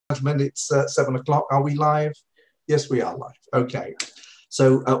It's 7 o'clock. Are we live? Yes, we are live. Okay.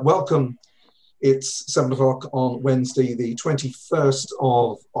 So welcome. It's 7 o'clock on Wednesday, the 21st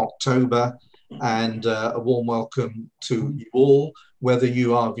of October, and a warm welcome to you all, whether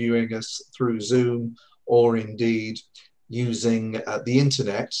you are viewing us through Zoom or indeed using the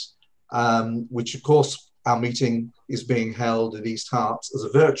internet, which of course our meeting is being held at East Herts as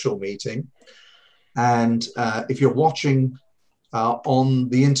a virtual meeting. And if you're watching on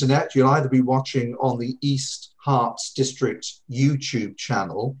the internet, you'll either be watching on the East Herts District YouTube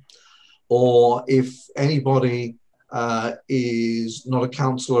channel, or if anybody is not a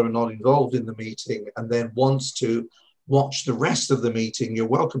councillor and not involved in the meeting and then wants to watch the rest of the meeting, you're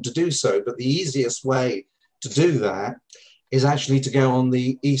welcome to do so. But the easiest way to do that is actually to go on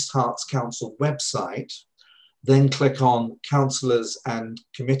the East Herts Council website, then click on Councillors and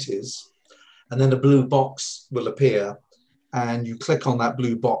Committees, and then a blue box will appear, and you click on that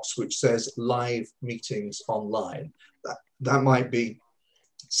blue box which says Live Meetings Online. That might be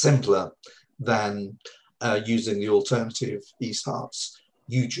simpler than using the alternative East Herts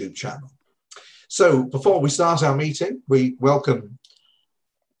YouTube channel. So before we start our meeting, we welcome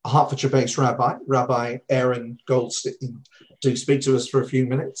a Hertfordshire-based rabbi, Rabbi Aaron Goldstein, to speak to us for a few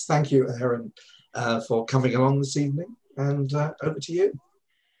minutes. Thank you, Aaron, for coming along this evening, and over to you.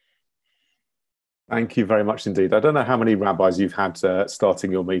 Thank you very much indeed. I don't know how many rabbis you've had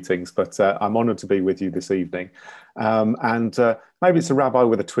starting your meetings, but I'm honoured to be with you this evening. Maybe it's a rabbi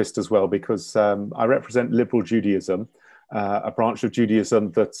with a twist as well, because I represent liberal Judaism, a branch of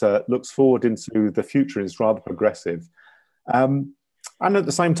Judaism that looks forward into the future and is rather progressive. And at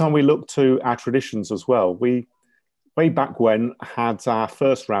the same time, we look to our traditions as well. We, way back when, had our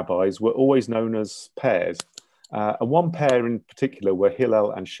first rabbis were always known as pairs. And one pair in particular were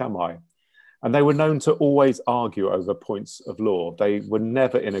Hillel and Shammai. And they were known to always argue over points of law. They were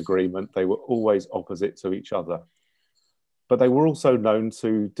never in agreement. They were always opposite to each other. But they were also known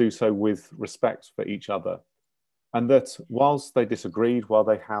to do so with respect for each other. And that whilst they disagreed, while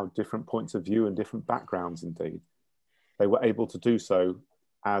they had different points of view and different backgrounds indeed, they were able to do so,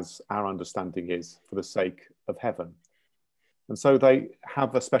 as our understanding is, for the sake of heaven. And so they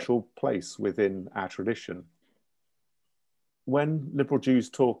have a special place within our tradition. When liberal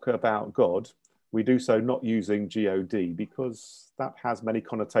Jews talk about God, we do so not using God, because that has many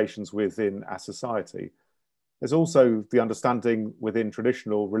connotations within our society. There's also the understanding within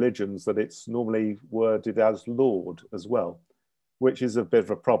traditional religions that it's normally worded as Lord as well, which is a bit of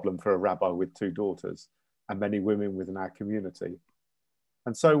a problem for a rabbi with two daughters and many women within our community.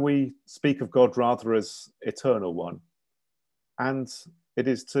 And so we speak of God rather as Eternal One. And it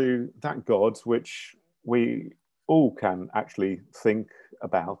is to that God which we all can actually think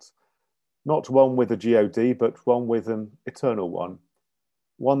about, not one with a God, but one with an eternal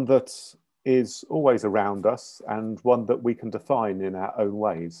one that is always around us and one that we can define in our own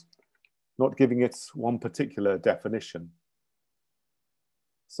ways, not giving it one particular definition.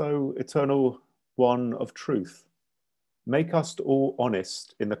 So, Eternal One of truth, make us all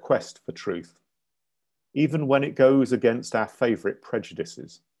honest in the quest for truth, even when it goes against our favourite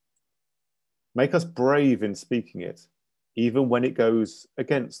prejudices. Make us brave in speaking it, even when it goes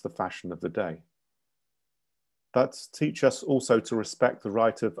against the fashion of the day. But teach us also to respect the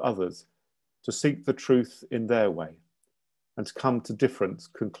right of others, to seek the truth in their way, and to come to different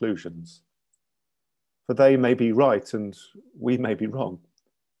conclusions. For they may be right and we may be wrong,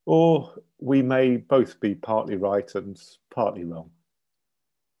 or we may both be partly right and partly wrong.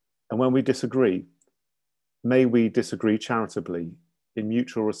 And when we disagree, may we disagree charitably in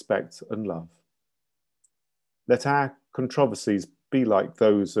mutual respect and love. Let our controversies be like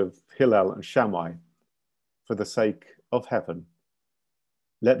those of Hillel and Shammai, for the sake of heaven.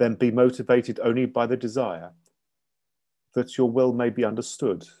 Let them be motivated only by the desire that your will may be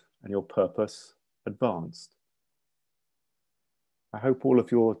understood and your purpose advanced. I hope all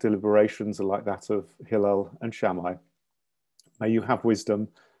of your deliberations are like that of Hillel and Shammai. May you have wisdom,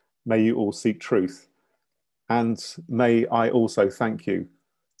 may you all seek truth, and may I also thank you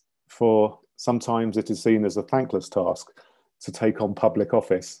for sometimes it is seen as a thankless task to take on public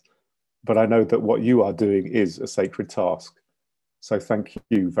office, but I know that what you are doing is a sacred task. So thank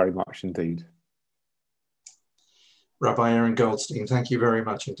you very much indeed. Rabbi Aaron Goldstein, thank you very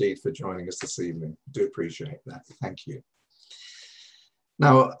much indeed for joining us this evening. I do appreciate that. Thank you.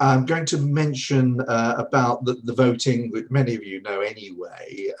 Now, I'm going to mention about the voting, which many of you know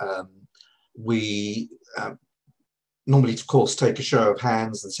anyway. We normally, of course, take a show of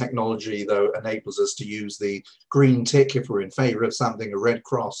hands. The technology, though, enables us to use the green tick if we're in favour of something, a red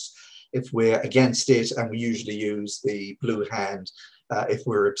cross if we're against it, and we usually use the blue hand if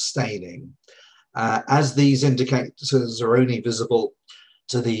we're abstaining. As these indicators are only visible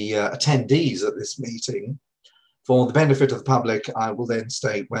to the attendees at this meeting, for the benefit of the public, I will then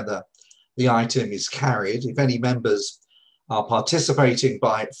state whether the item is carried. If any members are participating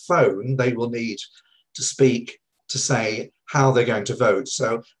by phone, they will need to speak to say how they're going to vote.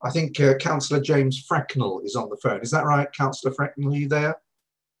 So I think Councillor James Frecknell is on the phone. Is that right, Councillor Frecknell? Are you there?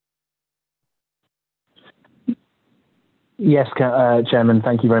 Yes, Chairman,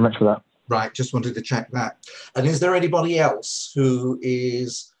 thank you very much for that. Right, just wanted to check that. And is there anybody else who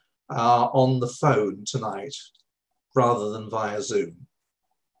is on the phone tonight rather than via Zoom?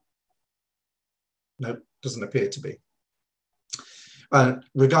 No, doesn't appear to be.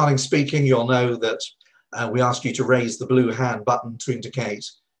 Regarding speaking, you'll know that we ask you to raise the blue hand button to indicate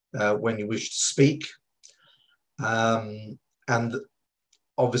when you wish to speak. And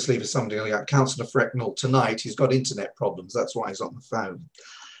obviously for somebody like Councillor Frecknell tonight, he's got internet problems, that's why he's on the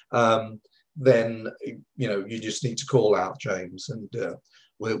phone. Then, you know, you just need to call out, James, and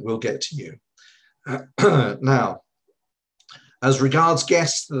we'll get to you. Now, as regards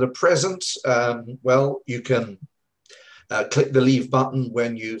guests that are present, well, you can click the leave button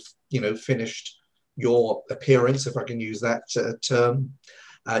when you've, finished your appearance, if I can use that term.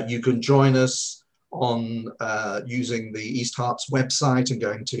 You can join us on using the East Herts website and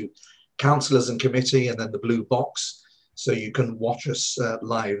going to councillors and committee and then the blue box, so you can watch us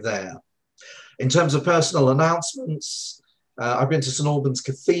live there. In terms of personal announcements, I've been to St Albans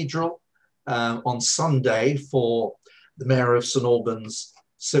Cathedral on Sunday for the Mayor of St Albans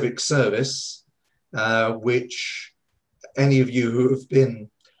civic service, which any of you who have been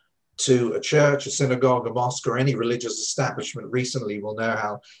to a church, a synagogue, a mosque, or any religious establishment recently will know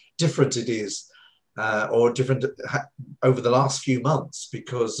how different it is, or different over the last few months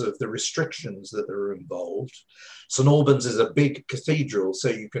because of the restrictions that are involved. St Albans is a big cathedral, so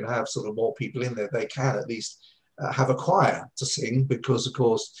you can have sort of more people in there. They can at least have a choir to sing because, of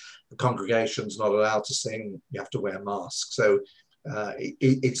course, the congregation's not allowed to sing. You have to wear masks. So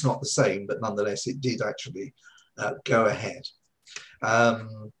it's not the same, but nonetheless, it did actually go ahead.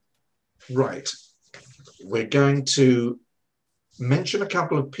 Right. We're going to mention a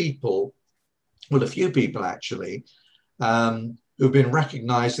couple of people, well, a few people actually, who've been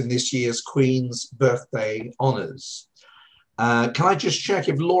recognised in this year's Queen's Birthday Honours. Can I just check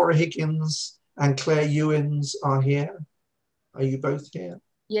if Laura Higgins and Claire Ewins are here? Are you both here?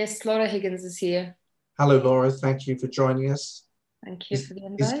 Yes, Laura Higgins is here. Hello, Laura. Thank you for joining us. Thank you for the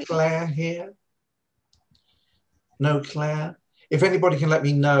invite. Is Claire here? No, Claire? If anybody can let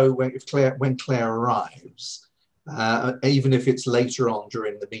me know when Claire arrives, even if it's later on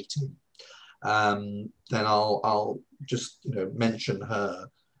during the meeting, then I'll just mention her.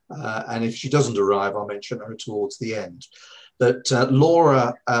 And if she doesn't arrive, I'll mention her towards the end. But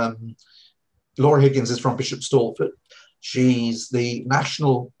Laura Higgins is from Bishop Stortford. She's the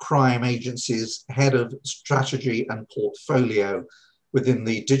National Crime Agency's Head of Strategy and Portfolio within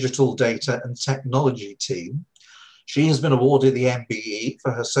the Digital Data and Technology team. She has been awarded the MBE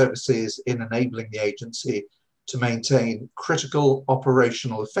for her services in enabling the agency to maintain critical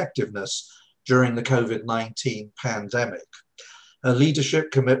operational effectiveness during the COVID-19 pandemic. Her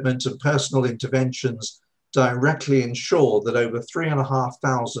leadership, commitment, and personal interventions directly ensure that over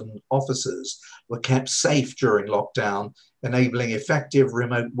 3,500 officers were kept safe during lockdown, enabling effective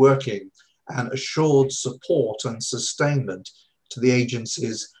remote working and assured support and sustainment to the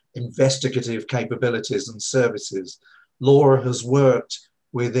agency's investigative capabilities and services. Laura has worked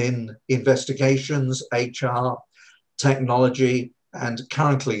within investigations, HR, technology, and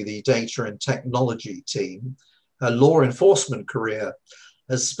currently the data and technology team. Her law enforcement career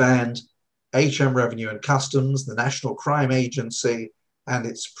has spanned HM Revenue and Customs, the National Crime Agency, and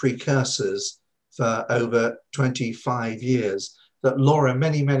its precursors for over 25 years. But Laura,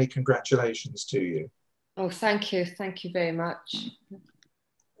 many, many congratulations to you. Oh, thank you. Thank you very much.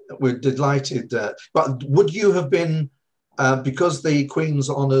 We're delighted. But would you have been, because the Queen's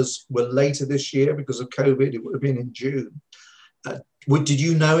Honours were later this year because of COVID, it would have been in June. Did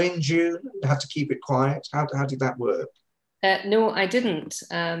you know in June? You had to keep it quiet. How did that work? No, I didn't.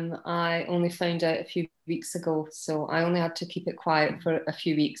 I only found out a few weeks ago, so I only had to keep it quiet for a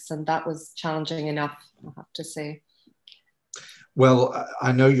few weeks, and that was challenging enough, I have to say. Well,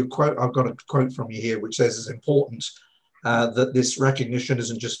 I know your quote. I've got a quote from you here which says it's important that this recognition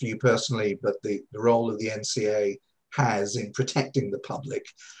isn't just for you personally, but the role of the NCA has in protecting the public.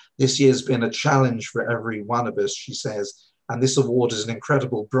 This year's been a challenge for every one of us, she says, and this award is an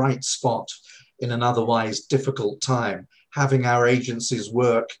incredible bright spot in an otherwise difficult time. Having our agency's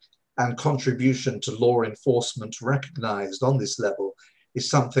work and contribution to law enforcement recognised on this level is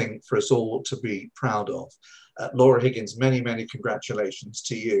something for us all to be proud of. Laura Higgins, many, many congratulations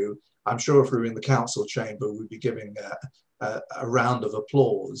to you. I'm sure if we were in the council chamber, we'd be giving a round of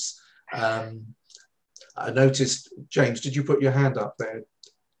applause. I noticed, James, did you put your hand up there?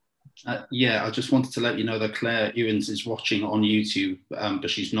 Yeah, I just wanted to let you know that Claire Ewins is watching on YouTube, but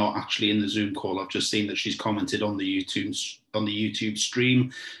she's not actually in the Zoom call. I've just seen that she's commented on the YouTube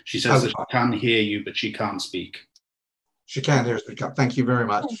stream. She says that she can hear you, but she can't speak. She can hear us. Thank you very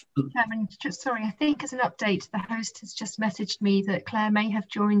much. Chairman, just sorry, I think as an update, the host has just messaged me that Claire may have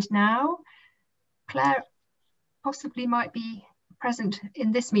joined now. Claire possibly might be present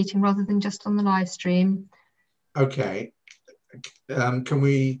in this meeting rather than just on the live stream. Okay. Can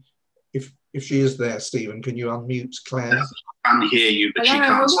we, if she is there, Stephen, can you unmute Claire? I can hear you, but she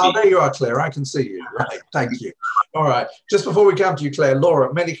can't speak. Oh, there you are, Claire. I can see you. Right. Thank you. All right. Just before we come to you, Claire,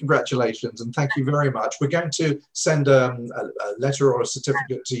 Laura, many congratulations and thank you very much. We're going to send a letter or a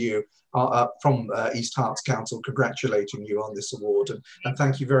certificate to you from East Herts Council congratulating you on this award. And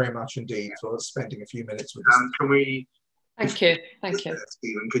thank you very much indeed for spending a few minutes with us. Can we... Thank you. Thank you.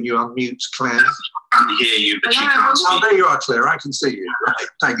 Stephen, can you unmute Claire? I can hear you, but she can't speak. Oh, there you are, Claire. I can see you. Right.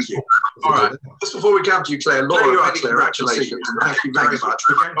 Thank you. All right. Just before we come to you, Claire, Laura, there you are, Claire. Congratulations and thank you very much.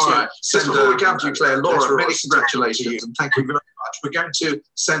 We're going to just before we come to you, Claire, Laura, many congratulations and thank you very much. We're going to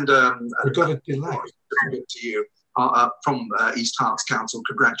send we've got a delay to you from East Herts Council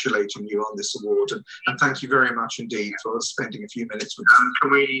congratulating you on this award and thank you very much indeed for spending a few minutes with us.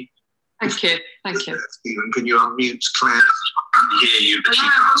 Can we? Thank you. Thank you. Stephen, can you unmute Claire? I can hear you, but she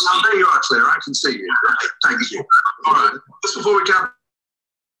can't speak. Oh, there you are, Claire. I can see you. Right. Thank you. All right. Just before we come.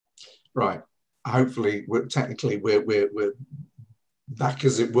 Right. Hopefully, we're back,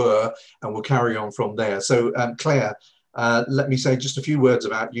 as it were, and we'll carry on from there. So, Claire, let me say just a few words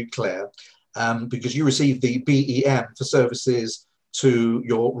about you, Claire, because you received the BEM for services to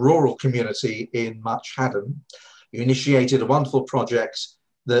your rural community in Much Haddon. You initiated a wonderful project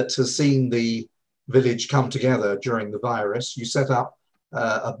that has seen the village come together during the virus. You set up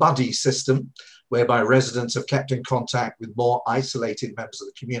a buddy system whereby residents have kept in contact with more isolated members of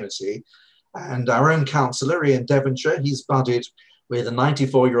the community. And our own councillor, in Devonshire, he's budded with a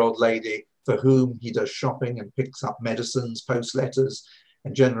 94-year-old lady for whom he does shopping and picks up medicines, posts letters,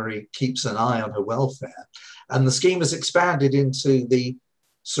 and generally keeps an eye on her welfare. And the scheme has expanded into the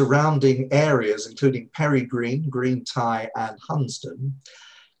surrounding areas, including Perry Green, Green Tie, and Hunsdon.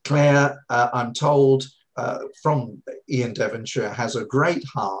 Claire, I'm told from Ian Devonshire, has a great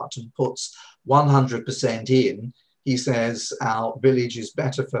heart and puts 100% in. He says our village is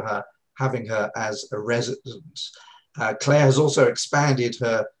better for her having her as a resident. Claire has also expanded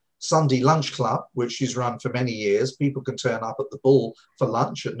her Sunday lunch club, which she's run for many years. People can turn up at the Bull for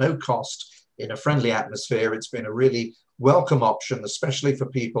lunch at no cost in a friendly atmosphere. It's been a really welcome option, especially for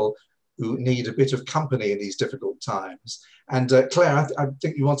people who need a bit of company in these difficult times. And Claire, I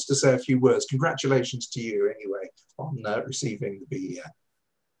think you wanted to say a few words. Congratulations to you anyway on receiving the BEM.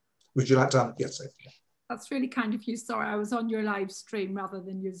 Would you like to? Yes, Sophie. That's really kind of you. Sorry, I was on your live stream rather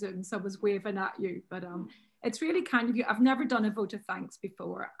than your Zoom, so I was waving at you. But it's really kind of you. I've never done a vote of thanks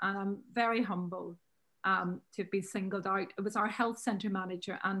before, and I'm very humbled to be singled out. It was our health centre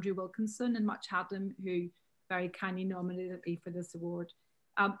manager, Andrew Wilkinson in Much Haddon, who very kindly nominated me for this award.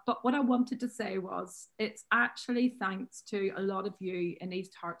 But what I wanted to say was, it's actually thanks to a lot of you in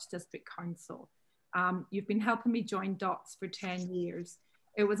East Herts District Council. You've been helping me join dots for 10 years.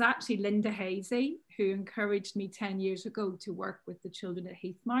 It was actually Linda Hazy who encouraged me 10 years ago to work with the children at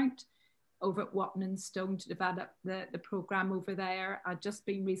Heathmount over at Watton and Stone to develop the programme over there. I'd just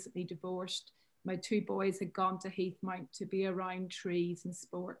been recently divorced. My two boys had gone to Heathmount to be around trees and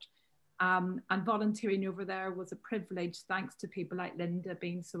sport. And volunteering over there was a privilege, thanks to people like Linda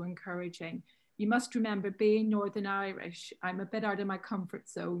being so encouraging. You must remember, being Northern Irish, I'm a bit out of my comfort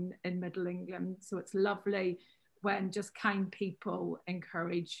zone in Middle England, so it's lovely when just kind people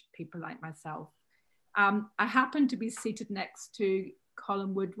encourage people like myself. I happened to be seated next to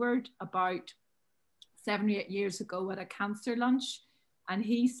Colin Woodward about 7 or 8 years ago at a cancer lunch, and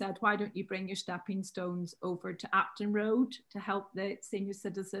he said, why don't you bring your stepping stones over to Apton Road to help the senior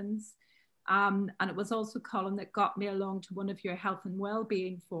citizens? And it was also Colin that got me along to one of your health and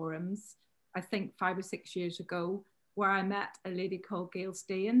wellbeing forums, I think 5 or 6 years ago, where I met a lady called Gail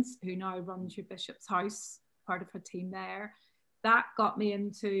Staines, who now runs your Bishop's House, part of her team there. That got me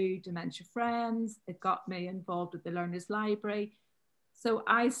into Dementia Friends. It got me involved with the Learners Library. So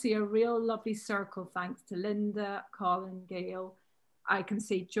I see a real lovely circle thanks to Linda, Colin, Gail. I can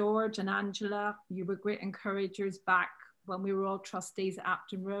see George and Angela. You were great encouragers back when we were all trustees at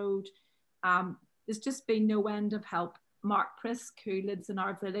Apton Road. There's just been no end of help. Mark Prisk, who lives in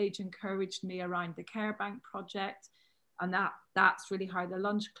our village, encouraged me around the Care Bank project, and that's really how the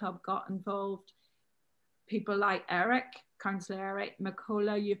Lunch Club got involved. People like Eric, Councillor Eric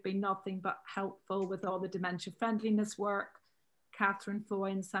McCullough, you've been nothing but helpful with all the dementia friendliness work. Catherine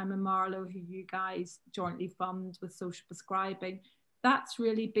Foy and Simon Marlowe, who you guys jointly fund with social prescribing. That's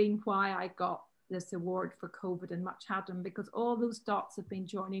really been why I got this award for COVID and Much Haddon, because all those dots have been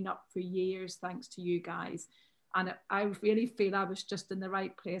joining up for years thanks to you guys. And I really feel I was just in the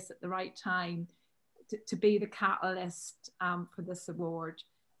right place at the right time to be the catalyst for this award.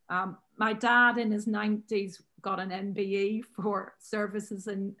 My dad in his 90s got an MBE for services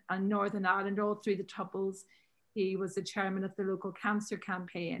in Northern Ireland all through the Troubles. He was the chairman of the local cancer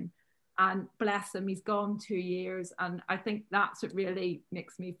campaign, and bless him, he's gone 2 years. And I think that's what really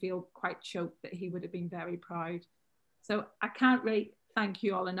makes me feel quite choked, that he would have been very proud. So I can't really thank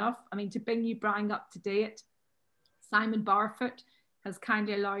you all enough. I mean, to bring you Brian up to date, Simon Barfoot has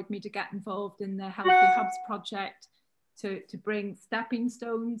kindly allowed me to get involved in the Healthy Hubs project to bring stepping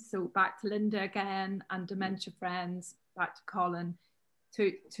stones, so back to Linda again, and Dementia Friends, back to Colin,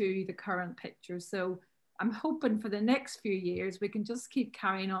 to the current picture. So I'm hoping for the next few years we can just keep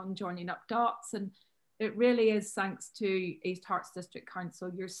carrying on joining up dots, and it really is thanks to East Herts District Council.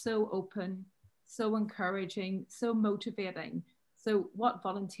 You're so open, so encouraging, so motivating. So what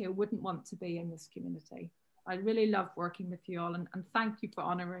volunteer wouldn't want to be in this community? I really love working with you all, and thank you for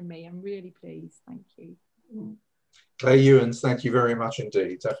honouring me. I'm really pleased. Thank you. Claire Ewens, thank you very much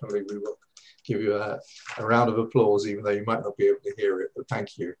indeed. Definitely we will give you a round of applause, even though you might not be able to hear it, but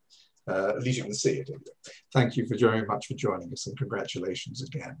thank you. At least you can see it. Thank you very much for joining us, and congratulations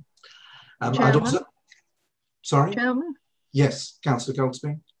again. I'd also, sorry? Chairman? Yes, Councillor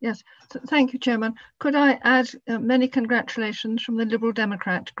Goldsby. Yes, thank you, Chairman. Could I add many congratulations from the Liberal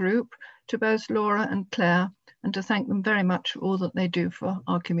Democrat group to both Laura and Claire, and to thank them very much for all that they do for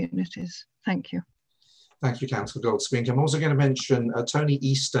our communities. Thank you. Thank you, Councillor Goldsby. I'm also going to mention Tony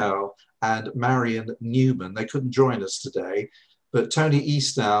Eastow and Marion Newman. They couldn't join us today, but Tony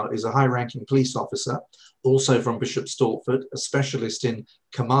Eastow is a high-ranking police officer, also from Bishop Stortford, a specialist in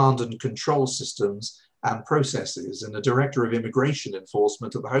command and control systems and processes, and a director of immigration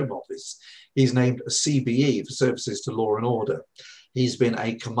enforcement at the Home Office. He's named a CBE for Services to Law and Order. He's been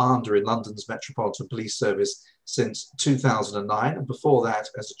a commander in London's Metropolitan Police Service since 2009, and before that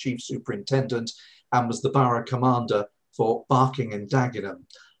as a chief superintendent, and was the borough commander for Barking and Dagenham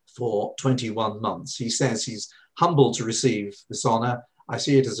for 21 months. He says he's humbled to receive this honour. I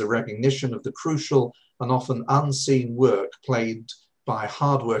see it as a recognition of the crucial and often unseen work played by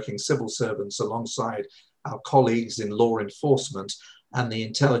hardworking civil servants alongside our colleagues in law enforcement and the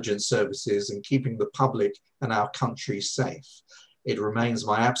intelligence services in keeping the public and our country safe. It remains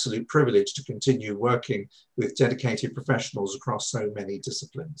my absolute privilege to continue working with dedicated professionals across so many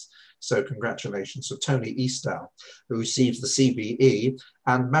disciplines. So congratulations to Tony Eastow, who receives the CBE,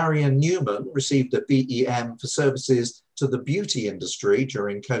 and Marion Newman received a BEM for services to the beauty industry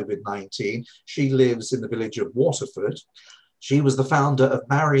during COVID-19. She lives in the village of Waterford. She was the founder of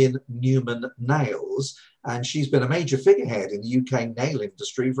Marion Newman Nails, and she's been a major figurehead in the UK nail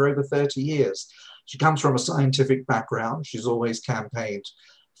industry for over 30 years. She comes from a scientific background. She's always campaigned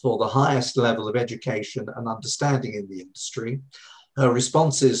for the highest level of education and understanding in the industry. Her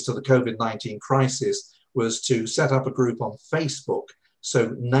responses to the COVID-19 crisis was to set up a group on Facebook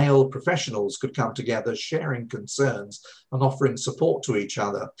so nail professionals could come together, sharing concerns and offering support to each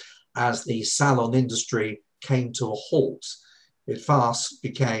other as the salon industry came to a halt. It fast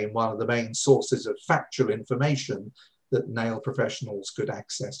became one of the main sources of factual information that nail professionals could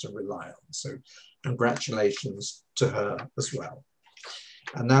access and rely on. So congratulations to her as well.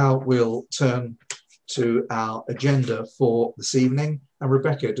 And now we'll turn to our agenda for this evening. And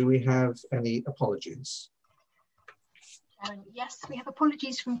Rebecca, do we have any apologies? Yes, we have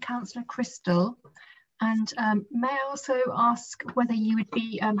apologies from Councillor Crystal. And may I also ask whether you would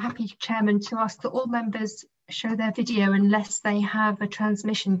be happy, Chairman, to ask that all members show their video unless they have a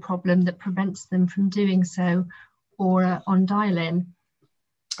transmission problem that prevents them from doing so, or on dial-in.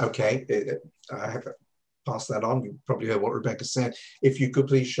 Okay, I have passed that on. You probably heard what Rebecca said. If you could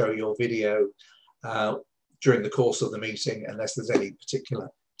please show your video during the course of the meeting, unless there's any particular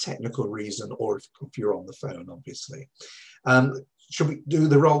technical reason, or if you're on the phone, obviously. Should we do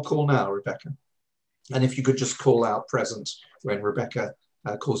the roll call now, Rebecca? And if you could just call out present when Rebecca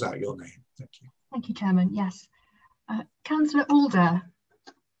calls out your name. Thank you. Thank you, Chairman. Yes. Councillor Alder.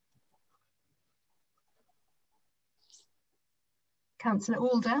 Councillor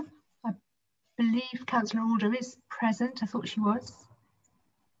Alder. I believe Councillor Alder is present. I thought she was.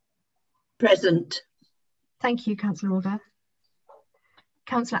 Present. Thank you, Councillor Auger.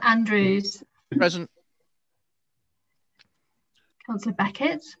 Councillor Andrews. Present. Councillor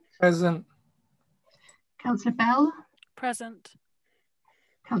Beckett. Present. Councillor Bell. Present.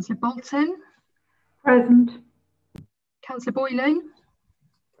 Councillor Bolton. Present. Councillor Boylan.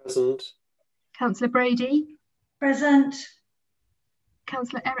 Present. Councillor Brady. Present.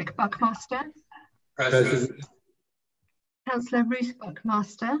 Councillor Eric Buckmaster. Present. Councillor Ruth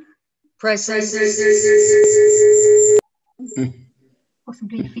Buckmaster. Present.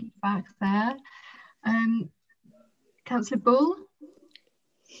 Possibly feedback there. Councillor Bull.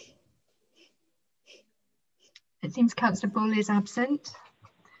 It seems Councillor Bull is absent.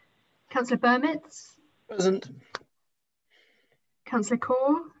 Councillor Bermitz. Present. Councillor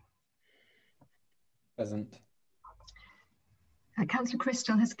Core. Present. Councillor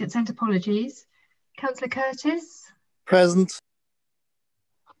Crystal has sent apologies. Councillor Curtis. Present.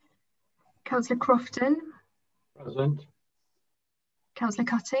 Councillor Crofton. Present. Councillor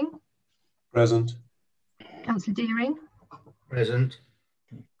Cutting. Present. Councillor Deering. Present.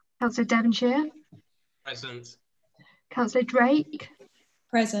 Councillor Devonshire. Present. Councillor Drake.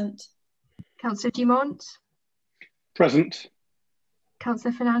 Present. Councillor Dumont. Present.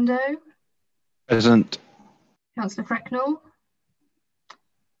 Councillor Fernando. Present. Councillor Frecknell.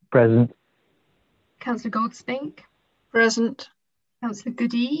 Present. Councillor Goldspink. Present. Councillor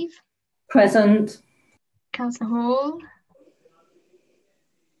Goodeve. Present. Councillor Hall.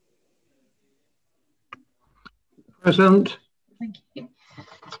 Present. Thank you.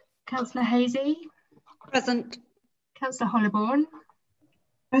 Councillor Hazy. Present. Councillor Hollybourne.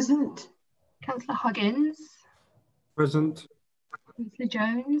 Present. Councillor Huggins. Present. Councillor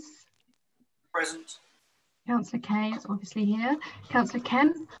Jones. Present. Councillor Kay is obviously here. Councillor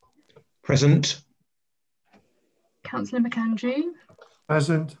Kemp. Present. Councillor McAndrew.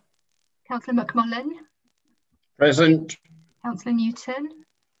 Present. Councillor McMullen. Present. Councillor Newton.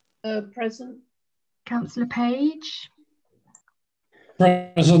 Present. Councillor Page.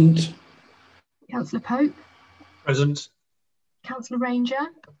 Present. Councillor Pope. Present. Councillor Ranger.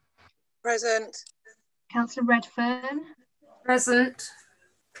 Present. Councillor Redfern. Present.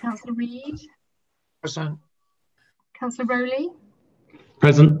 Councillor Reid. Present. Councillor Rowley.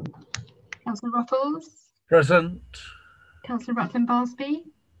 Present. Councillor Ruffles. Present. Councillor Rutland Barsby.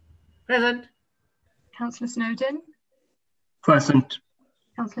 Present. Councillor Snowden. Present.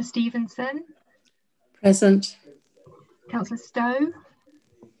 Councillor Stevenson. Present. Councillor Stowe.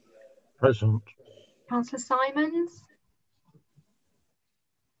 Present. Councillor Simons.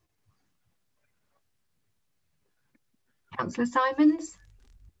 Councillor Simons.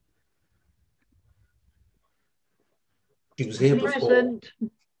 She was here before. Present.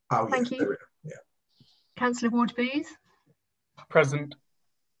 Oh, Thank yeah, you. there we go. Yeah. Councillor Ward Booth. Present.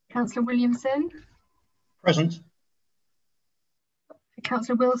 Councillor Williamson. Present.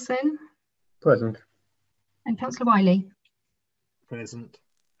 Councillor Wilson. Present. And Councillor Wiley. Present.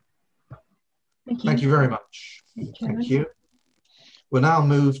 Thank you. Thank you very much. Thank you. We'll now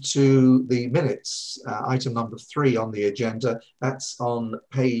move to the minutes, item number 3 on the agenda. That's on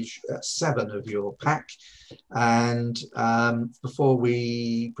page 7 of your pack. And before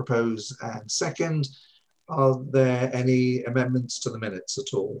we propose and second, are there any amendments to the minutes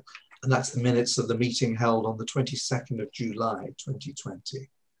at all? And that's the minutes of the meeting held on the 22nd of July, 2020.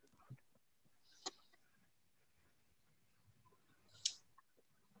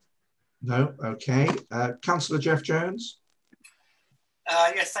 No, okay. Councillor Jeff Jones?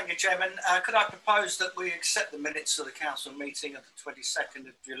 Yes, thank you, Chairman. Could I propose that we accept the minutes of the council meeting of the 22nd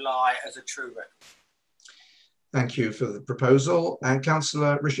of July as a true record? Thank you for the proposal. And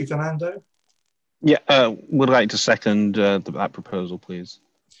Councillor Rishi Fernando? Yeah, would like to second that proposal, please.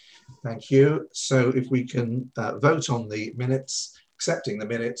 Thank you. So if we can vote on the minutes, accepting the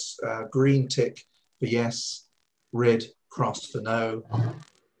minutes, green tick for yes, red cross for no,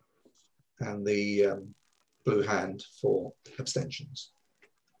 and the blue hand for abstentions.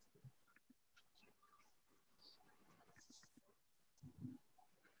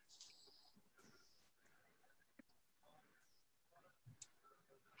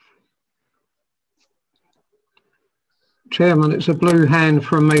 Chairman, it's a blue hand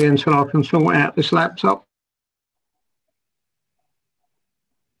from me until I can sort out this laptop.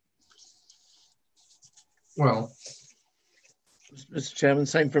 Well, Mr. Chairman,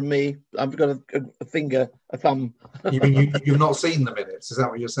 same from me. I've got a finger, a thumb. you mean you've not seen the minutes? Is that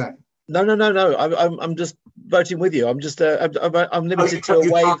what you're saying? No. I'm just voting with you. I'm just I'm limited to a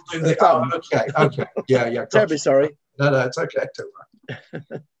wave of the thumb. Okay. Yeah. Terribly sorry. No, it's okay. Don't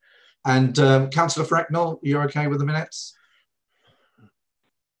worry. And Councillor Frecknell, you're okay with the minutes?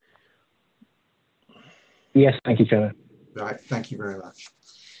 Yes, thank you, Chairman. Right, thank you very much.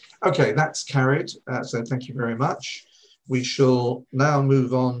 Okay, that's carried. So thank you very much. We shall now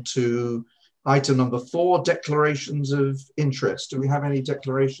move on to item number 4, declarations of interest. Do we have any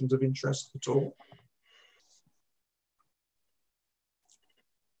declarations of interest at all?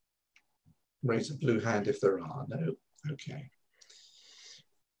 Raise a blue hand if there are. No. Okay.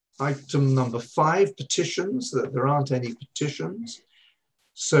 Item number 5, petitions. There aren't any petitions.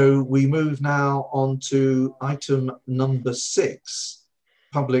 So we move now on to item number 6,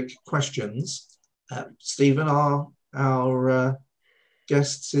 public questions. Stephen, are our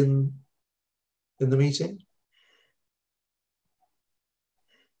guests in the meeting?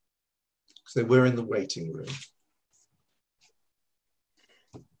 So we're in the waiting room.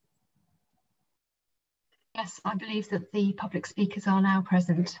 Yes, I believe that the public speakers are now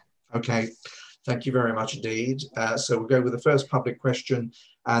present. Okay, thank you very much indeed. So we'll go with the first public question,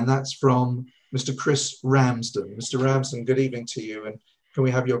 and that's from Mr. Chris Ramsden. Mr. Ramsden, good evening to you, and can we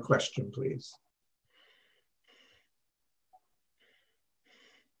have your question, please?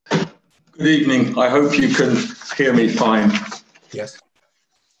 Good evening. I hope you can hear me fine. Yes.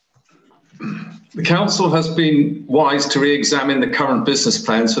 The Council has been wise to re-examine the current business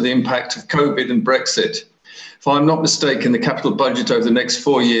plans for the impact of COVID and Brexit. If I'm not mistaken, the capital budget over the next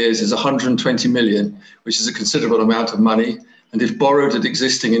 4 years is 120 million, which is a considerable amount of money, and if borrowed at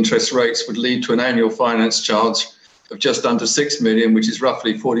existing interest rates would lead to an annual finance charge of just under 6 million, which is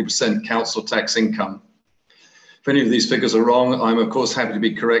roughly 40% council tax income. If any of these figures are wrong, I'm of course happy to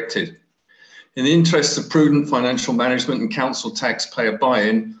be corrected. In the interests of prudent financial management and council taxpayer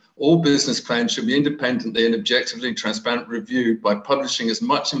buy-in, all business plans should be independently and objectively transparent reviewed by publishing as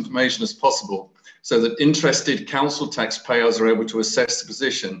much information as possible so that interested council taxpayers are able to assess the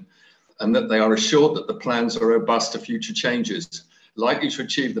position and that they are assured that the plans are robust to future changes, likely to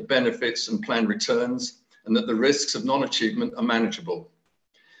achieve the benefits and planned returns, and that the risks of non-achievement are manageable.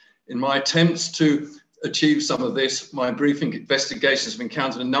 In my attempts to achieve some of this, my brief investigations have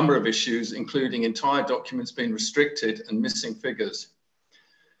encountered a number of issues, including entire documents being restricted and missing figures.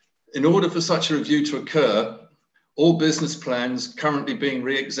 In order for such a review to occur, all business plans currently being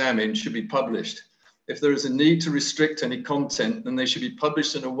re-examined should be published. If there is a need to restrict any content, then they should be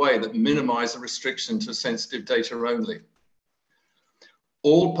published in a way that minimises the restriction to sensitive data only.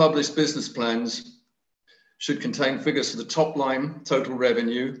 All published business plans should contain figures for the top line, total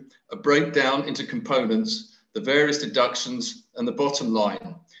revenue, a breakdown into components, the various deductions, and the bottom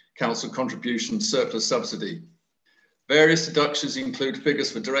line, council contribution, surplus subsidy. Various deductions include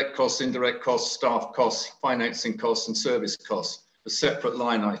figures for direct costs, indirect costs, staff costs, financing costs, and service costs for separate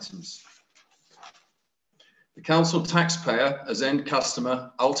line items. The council taxpayer, as end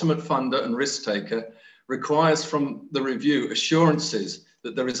customer, ultimate funder, and risk taker, requires from the review assurances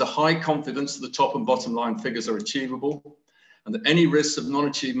that there is a high confidence that the top and bottom line figures are achievable and that any risks of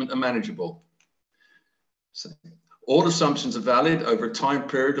non-achievement are manageable. So, all assumptions are valid over a time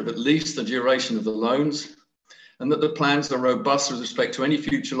period of at least the duration of the loans, and that the plans are robust with respect to any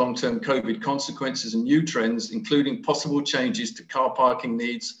future long-term COVID consequences and new trends, including possible changes to car parking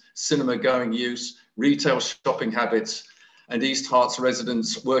needs, cinema going use, retail shopping habits, and East Herts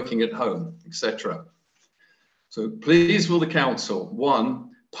residents working at home, etc. So please will the council, 1,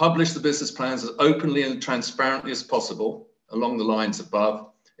 publish the business plans as openly and transparently as possible, along the lines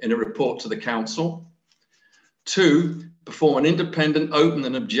above, in a report to the council. 2, perform an independent, open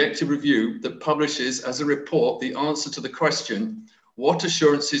and objective review that publishes as a report the answer to the question, what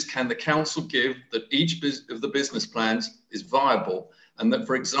assurances can the council give that each of the business plans is viable and that,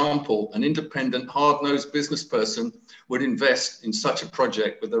 for example, an independent, hard-nosed business person would invest in such a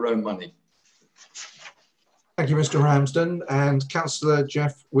project with their own money? Thank you, Mr. Ramsden. And Councillor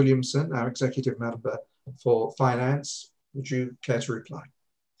Jeff Williamson, our Executive Member for Finance, would you care to reply?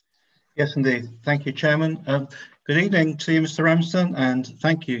 Yes, indeed. Thank you, Chairman. Good evening to you, Mr. Ramsden, and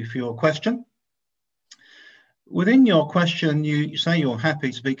thank you for your question. Within your question, you say you're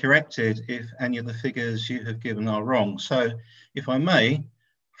happy to be corrected if any of the figures you have given are wrong. So, if I may,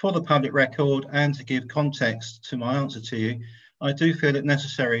 for the public record and to give context to my answer to you, I do feel it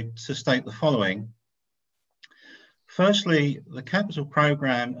necessary to state the following. Firstly, the capital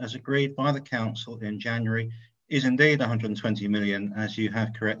programme as agreed by the Council in January is indeed 120 million, as you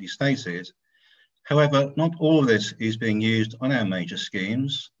have correctly stated. However, not all of this is being used on our major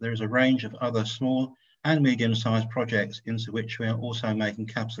schemes. There is a range of other small and medium-sized projects into which we are also making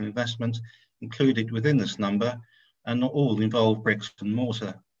capital investment included within this number, and not all involve bricks and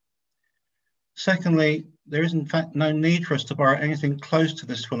mortar. Secondly, there is in fact no need for us to borrow anything close to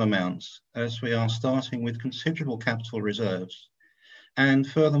this full amount, as we are starting with considerable capital reserves. And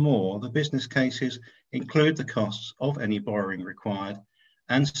furthermore, the business cases include the costs of any borrowing required,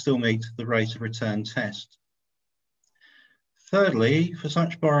 and still meet the rate of return test. Thirdly, for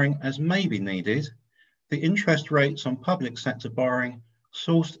such borrowing as may be needed, the interest rates on public sector borrowing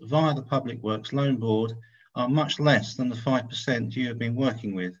sourced via the Public Works Loan Board are much less than the 5% you have been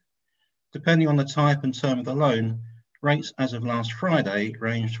working with. Depending on the type and term of the loan, rates as of last Friday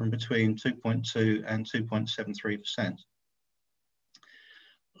ranged from between 2.2 and 2.73%.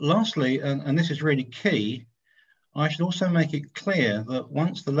 Lastly, and this is really key, I should also make it clear that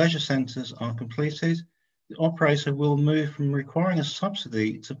once the leisure centres are completed, the operator will move from requiring a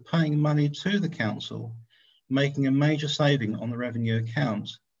subsidy to paying money to the council, making a major saving on the revenue account.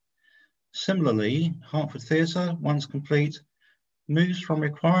 Similarly, Hertford Theatre, once complete, moves from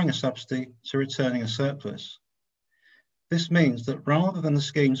requiring a subsidy to returning a surplus. This means that rather than the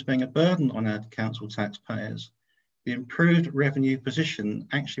schemes being a burden on our council taxpayers, the improved revenue position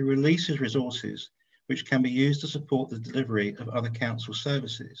actually releases resources which can be used to support the delivery of other council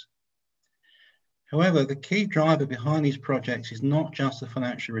services. However, the key driver behind these projects is not just the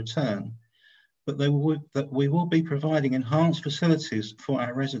financial return, but that we will be providing enhanced facilities for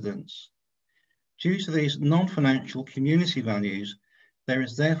our residents. Due to these non-financial community values, there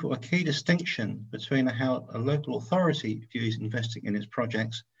is therefore a key distinction between how a local authority views investing in its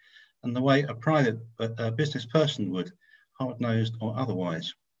projects and the way a private business person would, hard-nosed or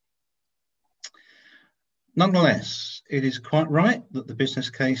otherwise. Nonetheless, it is quite right that the business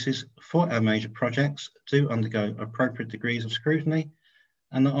cases for our major projects do undergo appropriate degrees of scrutiny,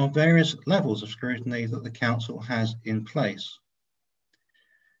 and there are various levels of scrutiny that the council has in place.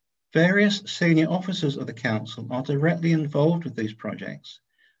 Various senior officers of the council are directly involved with these projects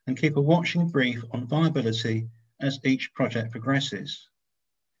and keep a watching brief on viability as each project progresses.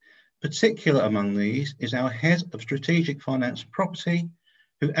 Particular among these is our head of strategic finance property,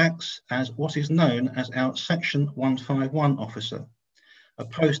 who acts as what is known as our Section 151 officer, a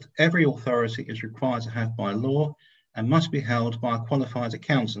post every authority is required to have by law and must be held by a qualified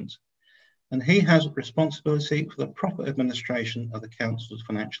accountant. And he has responsibility for the proper administration of the council's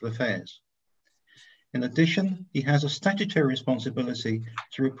financial affairs. In addition, he has a statutory responsibility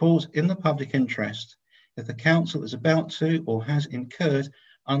to report in the public interest if the council is about to or has incurred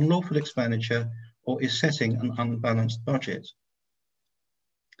unlawful expenditure or is setting an unbalanced budget.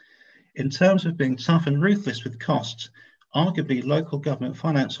 In terms of being tough and ruthless with costs, arguably local government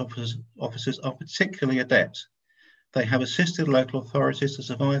finance officers are particularly adept. They have assisted local authorities to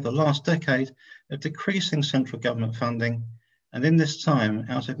survive the last decade of decreasing central government funding, and in this time,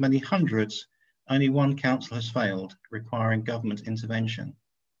 out of many hundreds, only one council has failed, requiring government intervention.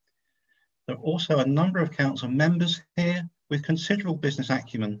 There are also a number of council members here with considerable business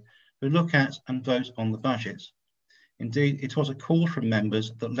acumen who look at and vote on the budget. Indeed, it was a call from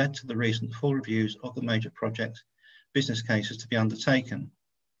members that led to the recent full reviews of the major project business cases to be undertaken,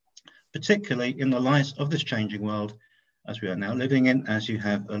 particularly in the light of this changing world as we are now living in, as you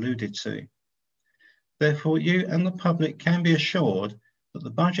have alluded to. Therefore, you and the public can be assured that the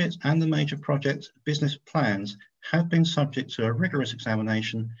budget and the major project business plans have been subject to a rigorous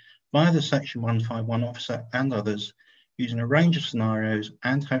examination by the Section 151 officer and others using a range of scenarios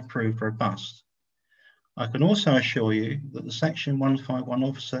and have proved robust. I can also assure you that the Section 151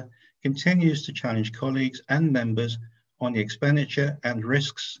 officer continues to challenge colleagues and members on the expenditure and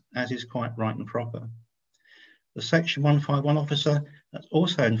risks, as is quite right and proper. The Section 151 officer has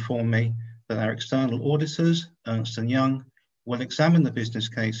also informed me that our external auditors, Ernst & Young, will examine the business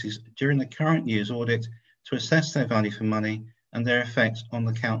cases during the current year's audit to assess their value for money and their effect on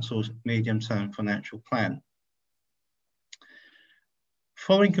the council's medium-term financial plan.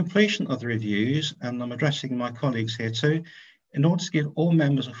 Following completion of the reviews, and I'm addressing my colleagues here too, in order to give all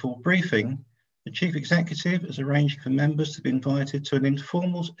members a full briefing, the Chief Executive is arranging for members to be invited to an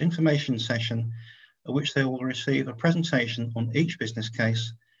informal information session at which they will receive a presentation on each business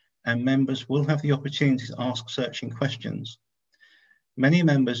case, and members will have the opportunity to ask searching questions. Many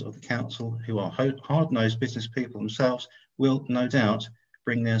members of the council who are hard-nosed business people themselves will no doubt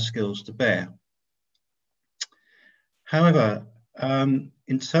bring their skills to bear. However,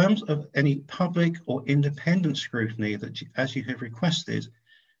 in terms of any public or independent scrutiny that, as you have requested,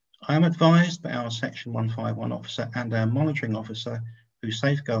 I am advised by our Section 151 officer and our monitoring officer who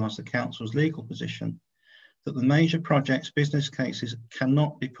safeguards the council's legal position that the major projects business cases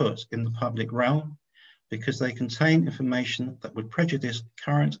cannot be put in the public realm because they contain information that would prejudice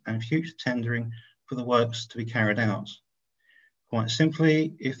current and future tendering for the works to be carried out. Quite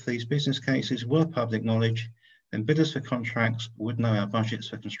simply, if these business cases were public knowledge, then bidders for contracts would know our budgets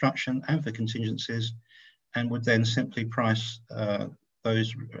for construction and for contingencies and would then simply price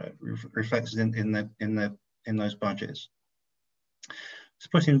those reflected in those budgets. To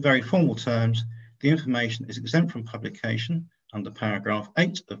put in very formal terms, the information is exempt from publication under paragraph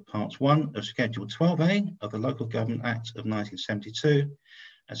 8 of part 1 of Schedule 12A of the Local Government Act of 1972,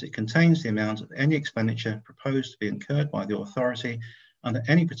 as it contains the amount of any expenditure proposed to be incurred by the authority under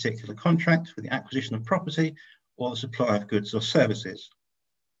any particular contract for the acquisition of property or the supply of goods or services.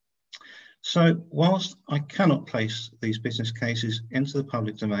 So whilst I cannot place these business cases into the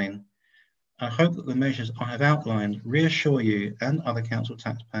public domain, I hope that the measures I have outlined reassure you and other council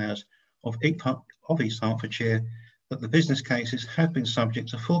taxpayers of East Hertfordshire that the business cases have been subject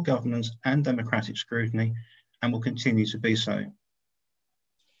to full governance and democratic scrutiny and will continue to be so.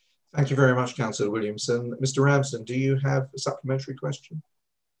 Thank you very much, Councillor Williamson. Mr. Ramsden, do you have a supplementary question?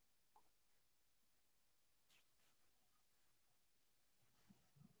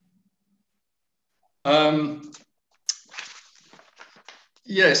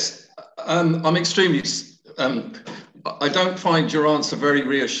 Yes, I'm extremely, I don't find your answer very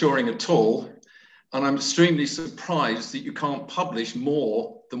reassuring at all. And I'm extremely surprised that you can't publish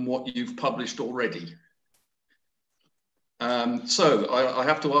more than what you've published already. So I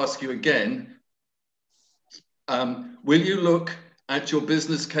have to ask you again, will you look at your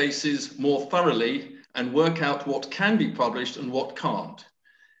business cases more thoroughly and work out what can be published and what can't?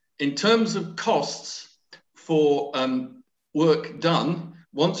 In terms of costs for work done,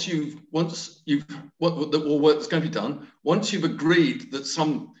 once work that's going to be done, once you've agreed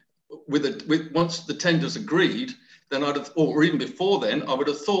that once the tender's agreed, then or even before then, I would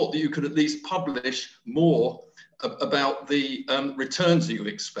have thought that you could at least publish more about the returns that you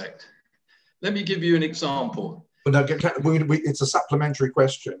expect. Let me give you an example. Well, no, it's a supplementary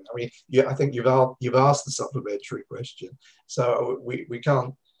question. I mean, yeah, I think you've asked the supplementary question, so we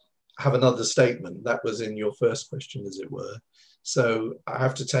can't have another statement. That was in your first question, as it were. So I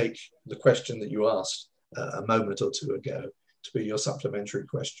have to take the question that you asked a moment or two ago to be your supplementary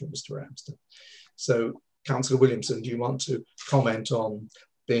question, Mr. Ramsden. So, Councillor Williamson, do you want to comment on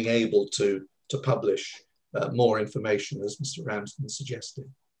being able to publish more information, as Mr. Ramsden suggested?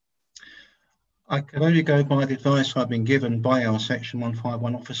 I can only go by the advice I've been given by our Section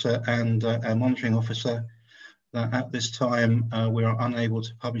 151 officer and our monitoring officer that at this time we are unable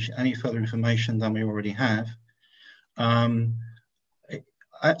to publish any further information than we already have.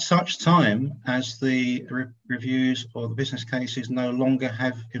 At such time as the reviews or the business cases no longer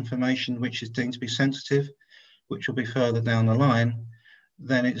have information which is deemed to be sensitive, which will be further down the line,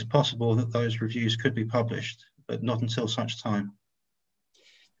 then it is possible that those reviews could be published, but not until such time.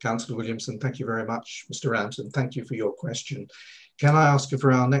 Councillor Williamson, thank you very much. Mr. Ramsden, thank you for your question. Can I ask you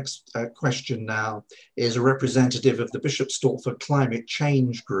for our next question now is a representative of the Bishop Stortford Climate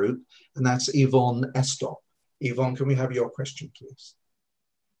Change Group, and that's Yvonne Estop. Yvonne, can we have your question, please?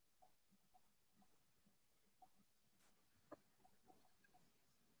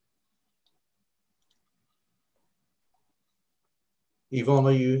 Yvonne,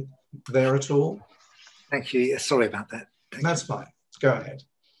 are you there at all? Thank you. Sorry about that. That's fine. Go ahead.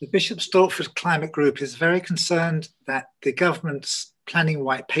 The Bishop Stortford Climate Group is very concerned that the government's planning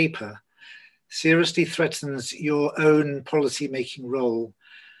white paper seriously threatens your own policy-making role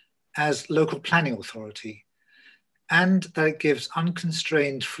as local planning authority, and that it gives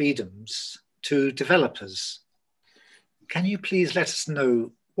unconstrained freedoms to developers. Can you please let us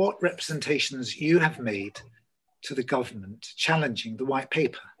know what representations you have made to the government challenging the white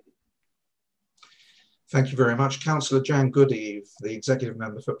paper? Thank you very much. Councillor Jan Goody, the Executive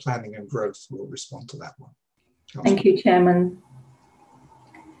Member for Planning and Growth, will respond to that one. Thank you, Chairman.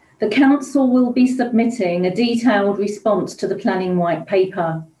 The Council will be submitting a detailed response to the planning white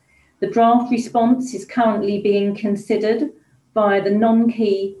paper. The draft response is currently being considered via the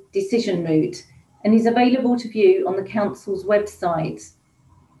non-key decision route and is available to view on the Council's website.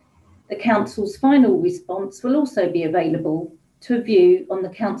 The Council's final response will also be available to view on the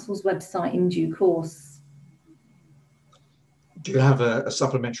Council's website in due course. Do you have a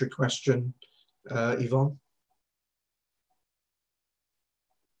supplementary question, Yvonne?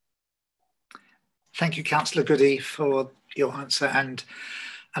 Thank you, Councillor Goody, for your answer, and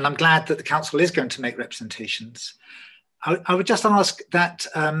I'm glad that the Council is going to make representations. I would just ask that,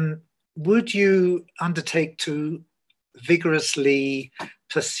 would you undertake to vigorously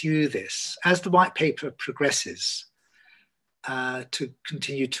pursue this as the white paper progresses, to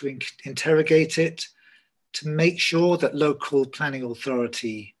continue to interrogate it, to make sure that local planning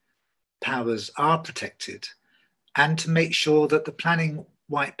authority powers are protected, and to make sure that the planning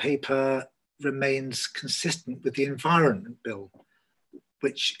white paper remains consistent with the Environment Bill,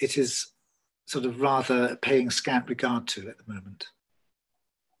 which it is sort of rather paying scant regard to at the moment?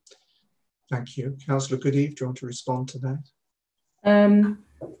 Thank you. Councillor Goodeve, do you want to respond to that?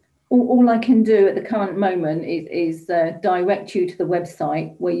 All I can do at the current moment is direct you to the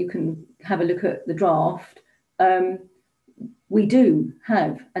website where you can have a look at the draft. We do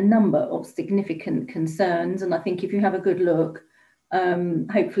have a number of significant concerns, and I think if you have a good look,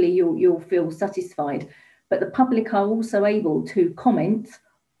 hopefully you'll feel satisfied. But the public are also able to comment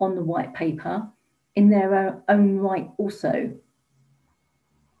on the white paper in their own right also.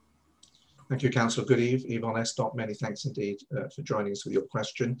 Thank you, Councillor Goodeve. Yvonne Estott, many thanks indeed for joining us with your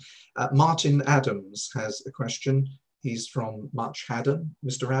question. Martin Adams has a question. He's from Much Haddon.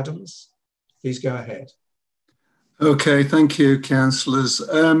 Mr. Adams, please go ahead. Okay, thank you, councillors.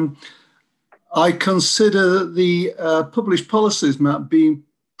 I consider the published policies map being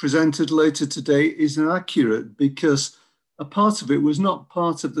presented later today is inaccurate because a part of it was not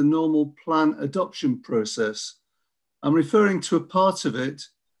part of the normal plan adoption process. I'm referring to a part of it,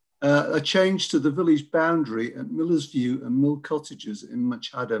 a change to the village boundary at Miller's View and Mill Cottages in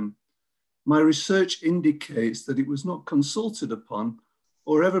Much Haddon. My research indicates that it was not consulted upon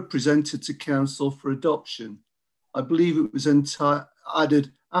or ever presented to council for adoption. I believe it was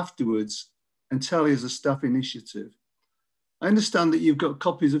added afterwards, entirely as a staff initiative. I understand that you've got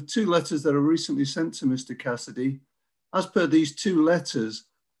copies of 2 letters that are recently sent to Mr. Cassidy. As per these 2 letters,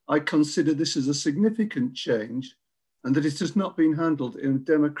 I consider this as a significant change and that it has not been handled in a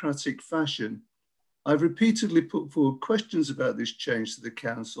democratic fashion. I've repeatedly put forward questions about this change to the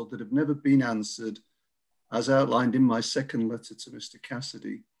council that have never been answered, as outlined in my 2nd letter to Mr.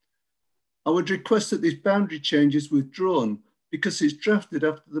 Cassidy. I would request that this boundary change is withdrawn because it's drafted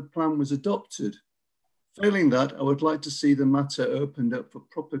after the plan was adopted. Failing that, I would like to see the matter opened up for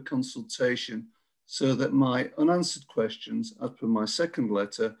proper consultation so that my unanswered questions, as per my 2nd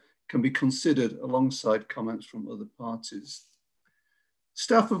letter, can be considered alongside comments from other parties.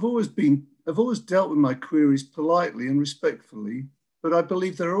 Staff have always dealt with my queries politely and respectfully, but I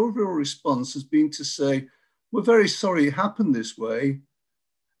believe their overall response has been to say, we're very sorry it happened this way,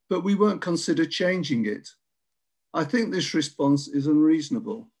 but we won't consider changing it. I think this response is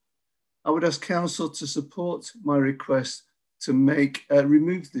unreasonable. I would ask council to support my request to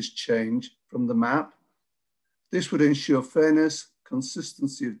remove this change from the map. This would ensure fairness,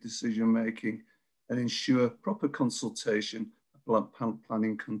 consistency of decision making, and ensure proper consultation of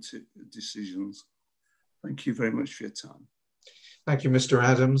planning decisions. Thank you very much for your time. Thank you, Mr.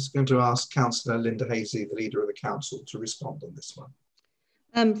 Adams. I'm going to ask Councillor Linda Hasey, the Leader of the Council, to respond on this one.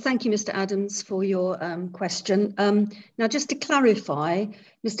 Thank you, Mr. Adams, for your question. Now, just to clarify,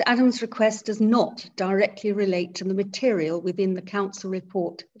 Mr. Adams' request does not directly relate to the material within the council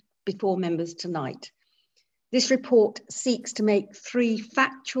report before members tonight. This report seeks to make 3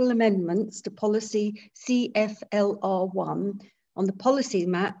 factual amendments to policy CFLR1 on the policy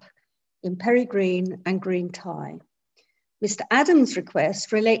map in Perry Green and Green Tie. Mr. Adams'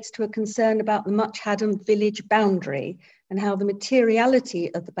 request relates to a concern about the Much Haddon village boundary and how the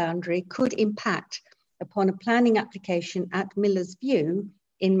materiality of the boundary could impact upon a planning application at Miller's View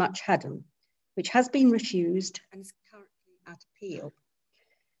in Much Haddon, which has been refused and is currently at appeal.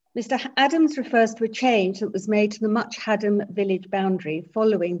 Mr. Adams refers to a change that was made to the Much Haddon village boundary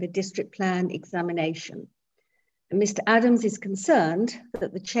following the district plan examination. And Mr. Adams is concerned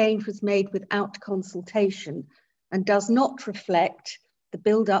that the change was made without consultation and does not reflect the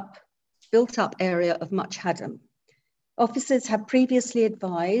built-up area of Much Haddon. Officers have previously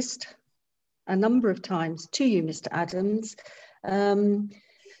advised a number of times to you, Mr. Adams,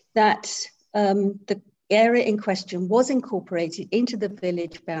 that the area in question was incorporated into the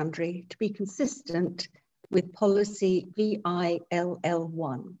village boundary to be consistent with policy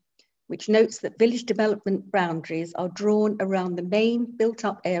VILL1, which notes that village development boundaries are drawn around the main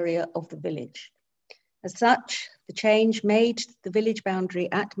built-up area of the village. As such, the change made to the village boundary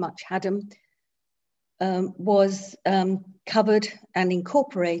at Much Haddon was covered and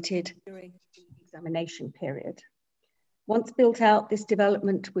incorporated during the examination period. Once built out, this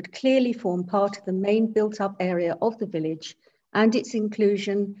development would clearly form part of the main built-up area of the village, and its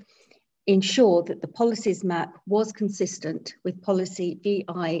inclusion ensured that the policies map was consistent with policy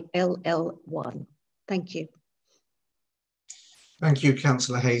VILL1. Thank you. Thank you,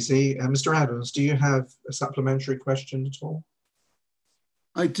 Councillor Hasey. Mr. Adams, do you have a supplementary question at all?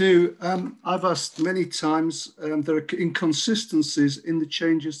 I do. I've asked many times, there are inconsistencies in the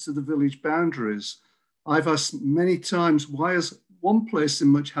changes to the village boundaries. I've asked many times, why is one place in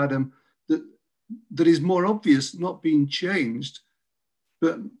Much Haddon that is more obvious not being changed?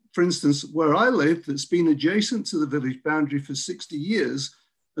 But for instance, where I live, that's been adjacent to the village boundary for 60 years,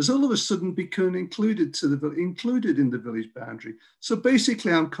 has all of a sudden become included in the village boundary. So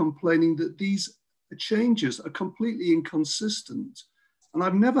basically, I'm complaining that these changes are completely inconsistent, and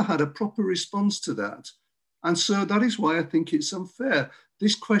I've never had a proper response to that. And so that is why I think it's unfair.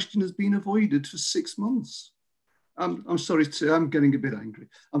 This question has been avoided for 6 months. I'm sorry, I'm getting a bit angry.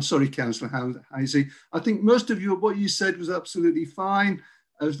 I'm sorry, Councillor Heisey. I think most of you, what you said was absolutely fine.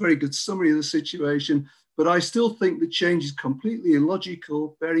 It was a very good summary of the situation, but I still think the change is completely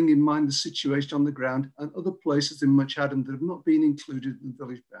illogical, bearing in mind the situation on the ground and other places in Much Adam that have not been included in the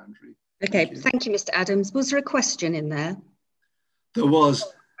village boundary. Okay, thank you, Mr. Adams. Was there a question in there? There was.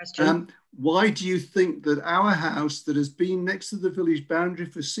 Why do you think that our house that has been next to the village boundary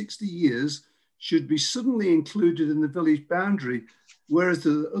for 60 years should be suddenly included in the village boundary, whereas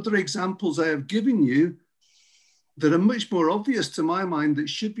the other examples I have given you that are much more obvious to my mind that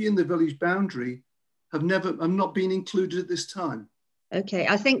should be in the village boundary have not been included at this time? Okay,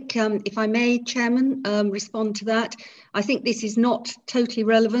 I think if I may, Chairman, respond to that. I think this is not totally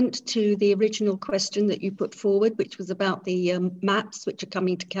relevant to the original question that you put forward, which was about the maps which are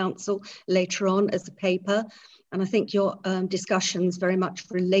coming to Council later on as a paper. And I think your discussions very much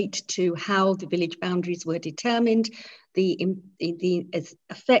relate to how the village boundaries were determined, the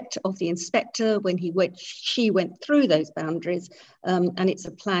effect of the inspector when she went through those boundaries, and it's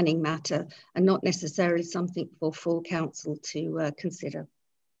a planning matter and not necessarily something for full council to consider.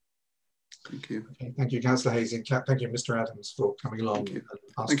 Thank you. Okay, thank you, Councillor Hazing. Thank you, Mr. Adams, for coming along.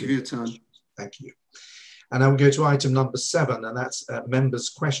 Thank you for your time. Thank you. And now we go to item number 7, and that's members'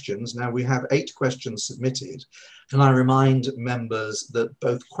 questions. Now we have 8 questions submitted, and I remind members that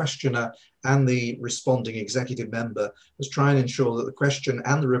both questioner and the responding executive member must try and ensure that the question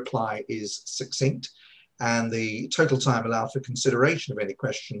and the reply is succinct, and the total time allowed for consideration of any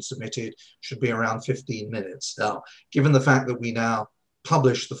questions submitted should be around 15 minutes. Now, given the fact that we now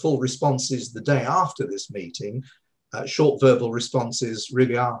publish the full responses the day after this meeting, short verbal responses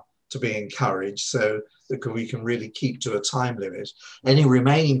really are to be encouraged so that we can really keep to a time limit. Any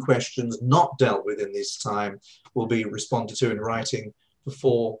remaining questions not dealt with in this time will be responded to in writing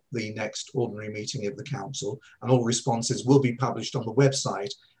before the next ordinary meeting of the council, and all responses will be published on the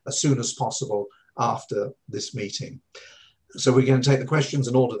website as soon as possible after this meeting. So we're going to take the questions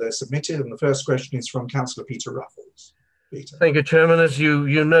in order they're submitted, and the first question is from Councillor Peter Ruffles. Peter. Thank you, Chairman. As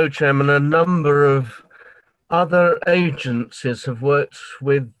you know, Chairman, a number of other agencies have worked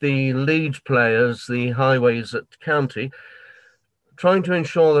with the lead players, the highways at county, trying to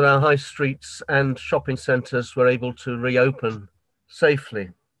ensure that our high streets and shopping centres were able to reopen safely.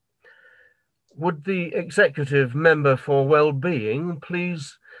 Would the executive member for Wellbeing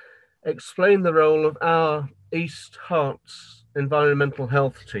please explain the role of our East Herts environmental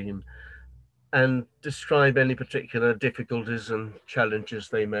health team and describe any particular difficulties and challenges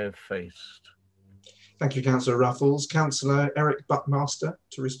they may have faced? Thank you, Councillor Ruffles. Councillor Eric Buckmaster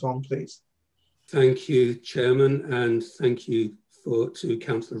to respond, please. Thank you, Chairman, and thank you to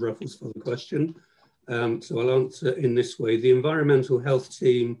Councillor Ruffles for the question. So I'll answer in this way. The environmental health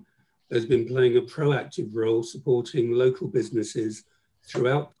team has been playing a proactive role supporting local businesses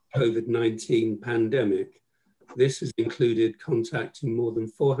throughout the COVID-19 pandemic. This has included contacting more than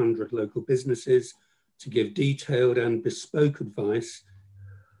 400 local businesses to give detailed and bespoke advice,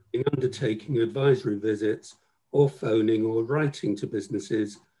 in undertaking advisory visits or phoning or writing to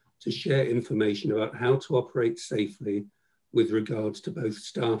businesses to share information about how to operate safely with regards to both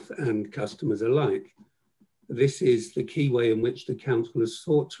staff and customers alike. This is the key way in which the council has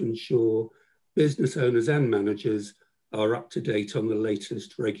sought to ensure business owners and managers are up to date on the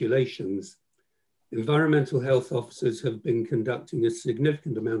latest regulations. Environmental health officers have been conducting a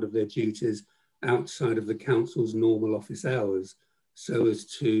significant amount of their duties outside of the council's normal office hours, so as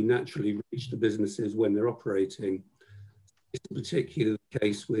to naturally reach the businesses when they're operating. This is particularly the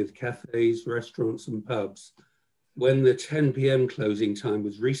case with cafes, restaurants and pubs. When the 10 p.m. closing time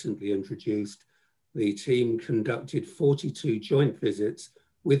was recently introduced, the team conducted 42 joint visits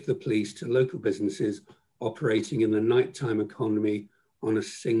with the police to local businesses operating in the nighttime economy on a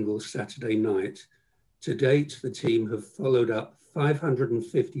single Saturday night. To date, the team have followed up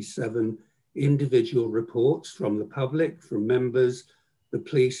 557 individual reports from the public, from members, the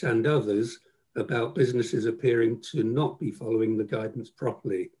police and others about businesses appearing to not be following the guidance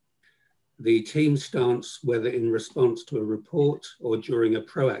properly. The team's stance, whether in response to a report or during a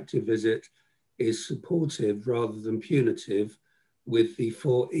proactive visit, is supportive rather than punitive, with the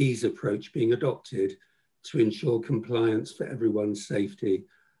 4 E's approach being adopted to ensure compliance for everyone's safety.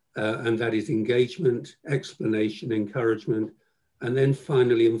 And that is engagement, explanation, encouragement, and then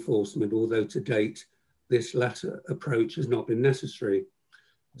finally enforcement, although to date, this latter approach has not been necessary.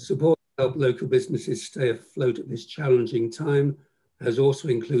 Support to help local businesses stay afloat at this challenging time has also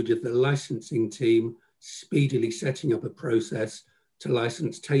included the licensing team speedily setting up a process to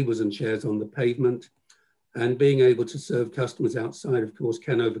license tables and chairs on the pavement, and being able to serve customers outside, of course,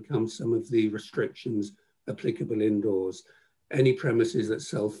 can overcome some of the restrictions applicable indoors. Any premises that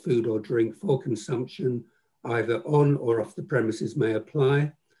sell food or drink for consumption, either on or off the premises, may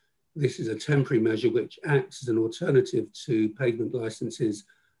apply. This is a temporary measure which acts as an alternative to pavement licenses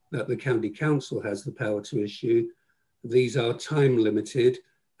that the County Council has the power to issue. These are time limited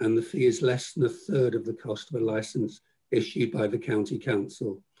and the fee is less than a third of the cost of a licence issued by the County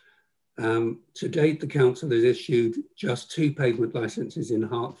Council. To date, the Council has issued just 2 pavement licences in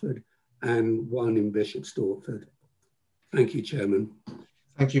Hertford and 1 in Bishop Stortford. Thank you, Chairman.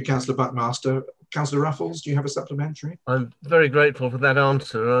 Thank you, Councillor Buckmaster. Councillor Ruffles, do you have a supplementary? I'm very grateful for that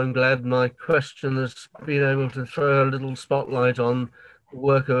answer. I'm glad my question has been able to throw a little spotlight on the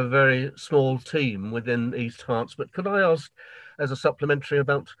work of a very small team within East Herts. But could I ask, as a supplementary,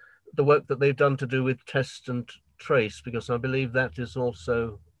 about the work that they've done to do with test and trace, because I believe that is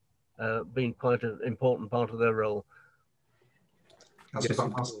also been quite an important part of their role. Yes,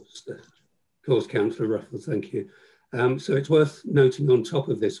 of course, Councillor Ruffles, thank you. So it's worth noting on top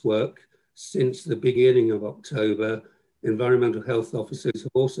of this work, since the beginning of October, environmental health officers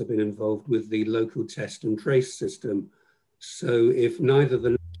have also been involved with the local test and trace system. So if neither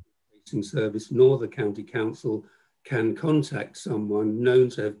the tracing service nor the County Council can contact someone known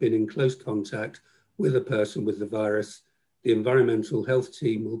to have been in close contact with a person with the virus, the environmental health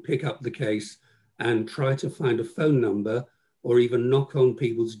team will pick up the case and try to find a phone number or even knock on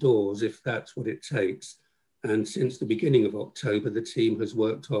people's doors if that's what it takes. And since the beginning of October, the team has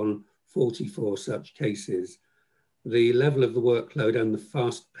worked on 44 such cases. The level of the workload and the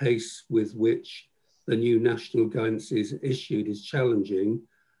fast pace with which the new national guidance is issued is challenging.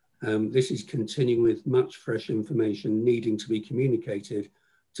 This is continuing with much fresh information needing to be communicated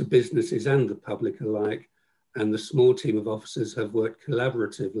to businesses and the public alike. And the small team of officers have worked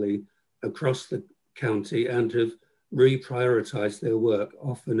collaboratively across the county and have reprioritised their work,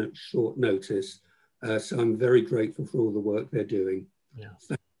 often at short notice. So I'm very grateful for all the work they're doing. Yeah.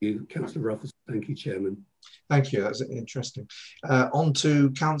 Thank you, Councillor Ruffles. Thank you, Chairman. Thank you, that's interesting. On to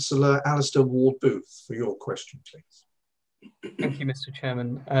Councillor Alistair Ward-Booth for your question, please. Thank you, Mr.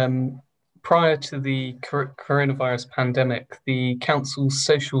 Chairman. Prior to the coronavirus pandemic, the Council's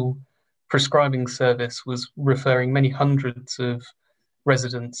social prescribing service was referring many hundreds of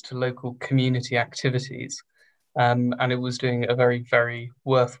residents to local community activities. And it was doing a very, very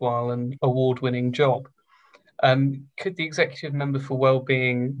worthwhile and award-winning job. Could the Executive Member for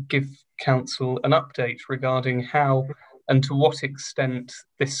Wellbeing give Council an update regarding how and to what extent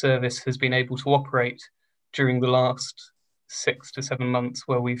this service has been able to operate during the last 6 to 7 months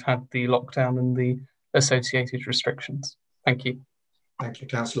where we've had the lockdown and the associated restrictions? Thank you. Thank you,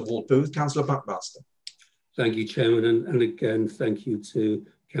 Councillor Ward-Booth. Councillor Buckmaster. Thank you, Chairman, and again, thank you to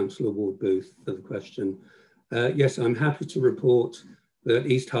Councillor Ward-Booth for the question. Yes, I'm happy to report that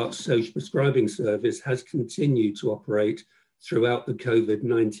East Herts Social Prescribing Service has continued to operate throughout the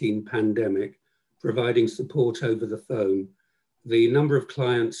COVID-19 pandemic, providing support over the phone. The number of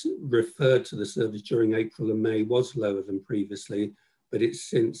clients referred to the service during April and May was lower than previously, but it's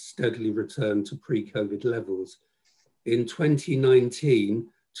since steadily returned to pre-COVID levels. In 2019,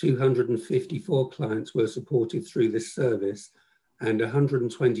 254 clients were supported through this service and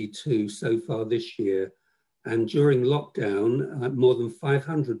 122 so far this year. And during lockdown, more than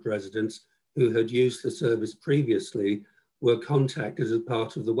 500 residents who had used the service previously were contacted as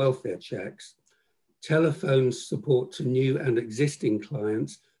part of the welfare checks. Telephone support to new and existing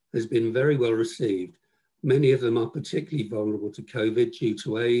clients has been very well received. Many of them are particularly vulnerable to COVID due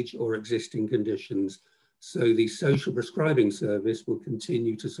to age or existing conditions. So the social prescribing service will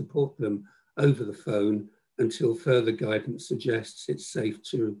continue to support them over the phone until further guidance suggests it's safe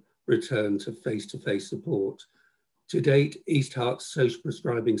to return to face-to-face support. To date, East Herts Social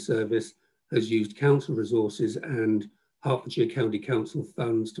Prescribing Service has used council resources and Hertfordshire County Council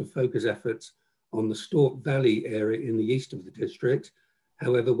funds to focus efforts on the Stork Valley area in the east of the district.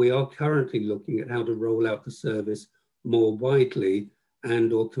 However, we are currently looking at how to roll out the service more widely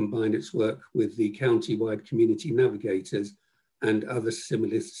and or combine its work with the county-wide community navigators and other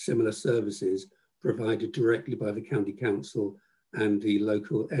similar services provided directly by the County Council and the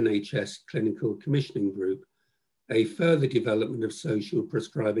local NHS Clinical Commissioning Group. A further development of social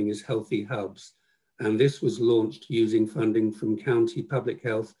prescribing is Healthy Hubs, and this was launched using funding from County Public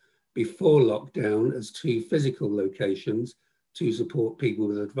Health before lockdown as 2 physical locations to support people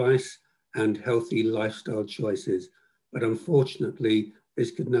with advice and healthy lifestyle choices. But unfortunately,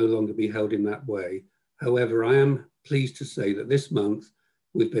 this could no longer be held in that way. However, I am pleased to say that this month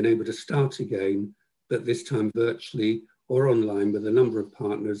we've been able to start again, but this time virtually or online with a number of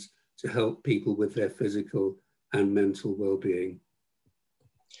partners to help people with their physical and mental well-being.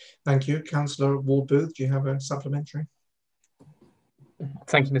 Thank you. Councillor Ward-Booth, do you have a supplementary?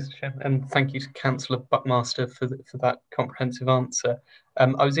 Thank you, Mr. Chairman, and thank you to Councillor Buckmaster for that comprehensive answer.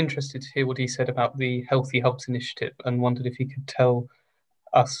 I was interested to hear what he said about the Healthy Hubs initiative and wondered if he could tell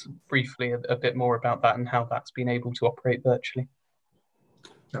us briefly a bit more about that and how that's been able to operate virtually.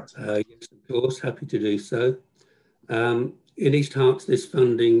 Yes, of course, happy to do so. In East Herts, this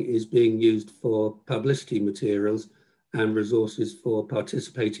funding is being used for publicity materials and resources for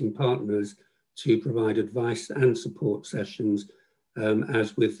participating partners to provide advice and support sessions,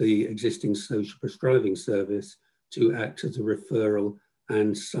 as with the existing social prescribing service, to act as a referral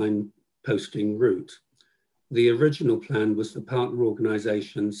and signposting route. The original plan was for partner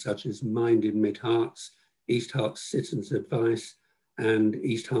organisations such as Mind in Mid Herts, East Herts Citizens Advice, and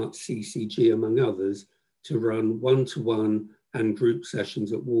East Herts CCG, among others, to run one-to-one and group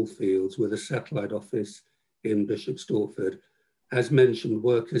sessions at Wallfields with a satellite office in Bishop Stortford. As mentioned,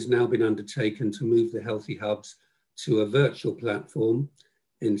 work has now been undertaken to move the Healthy Hubs to a virtual platform.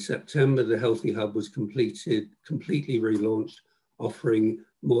 In September, the Healthy Hub was completely relaunched, offering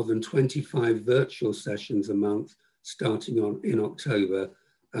more than 25 virtual sessions a month starting in October.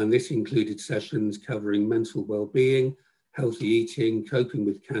 And this included sessions covering mental well-being, healthy eating, coping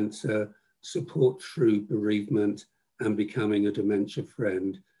with cancer, support through bereavement, and becoming a dementia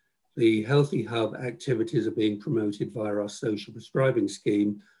friend. The Healthy Hub activities are being promoted via our social prescribing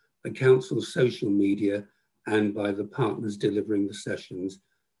scheme, the council's social media, and by the partners delivering the sessions.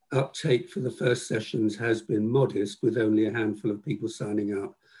 Uptake for the first sessions has been modest, with only a handful of people signing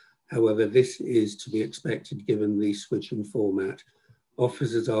up. However, this is to be expected given the switch in format.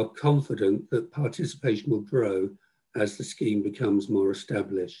 Officers are confident that participation will grow as the scheme becomes more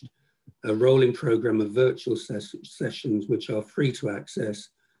established. A rolling programme of virtual sessions, which are free to access,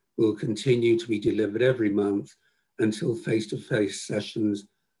 will continue to be delivered every month until face-to-face sessions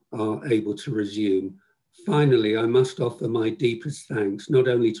are able to resume. Finally, I must offer my deepest thanks, not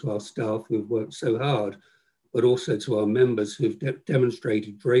only to our staff who have worked so hard, but also to our members who have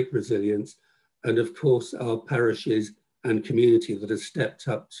demonstrated great resilience, and of course our parishes and community that have stepped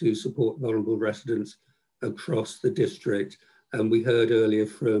up to support vulnerable residents across the district. And we heard earlier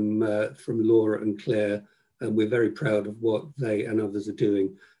from Laura and Claire, and we're very proud of what they and others are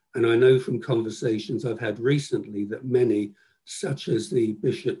doing. And I know from conversations I've had recently that many, such as the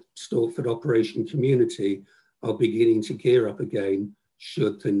Bishop Stortford operation community, are beginning to gear up again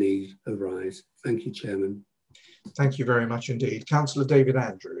should the need arise. Thank you, Chairman. Thank you very much indeed. Councillor David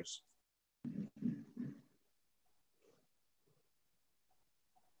Andrews.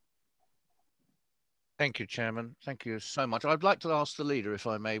 Thank you, Chairman. Thank you so much. I'd like to ask the leader, if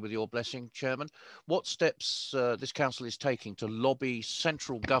I may, with your blessing, Chairman, what steps this council is taking to lobby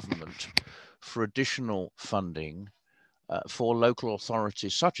central government for additional funding for local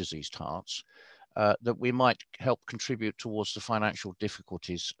authorities such as East Herts, that we might help contribute towards the financial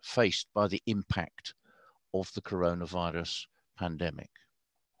difficulties faced by the impact of the coronavirus pandemic.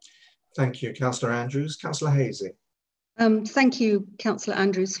 Thank you, Councillor Andrews. Councillor Hazy. Thank you, Councillor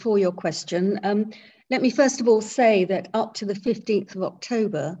Andrews, for your question. Let me first of all say that up to the 15th of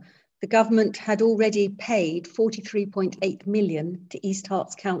October, the government had already paid 43.8 million to East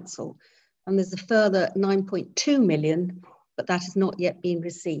Herts Council, and there's a further 9.2 million, but that has not yet been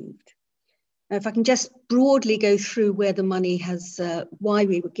received. Now, if I can just broadly go through where the money has, why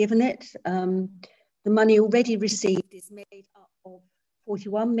we were given it. The money already received is made up of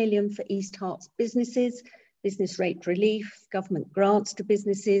 41 million for East Herts businesses, business rate relief, government grants to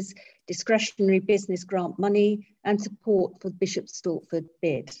businesses, discretionary business grant money, and support for Bishop Stortford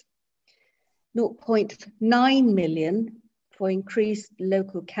bid. 0.9 million for increased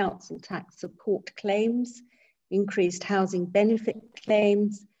local council tax support claims, increased housing benefit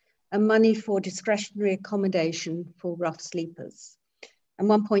claims, and money for discretionary accommodation for rough sleepers. And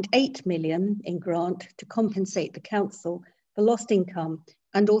 1.8 million in grant to compensate the council for lost income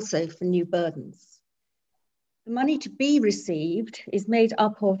and also for new burdens. The money to be received is made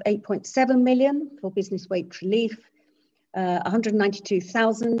up of 8.7 million for business wage relief,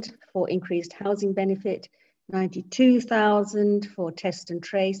 192,000 for increased housing benefit, 92,000 for test and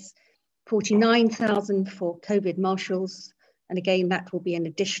trace, 49,000 for COVID marshals, and again that will be an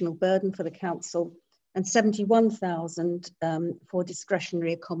additional burden for the council, and 71,000 for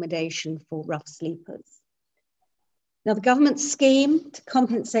discretionary accommodation for rough sleepers. Now, the government's scheme to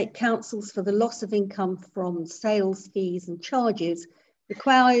compensate councils for the loss of income from sales fees and charges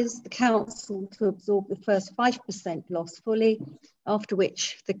requires the council to absorb the first 5% loss fully, after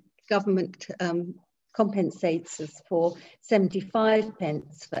which the government compensates us for 75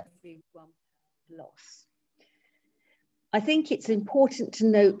 pence for every £1 loss. I think it's important to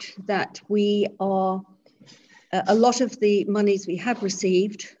note that we are, a lot of the monies we have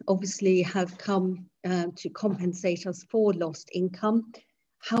received obviously have come to compensate us for lost income.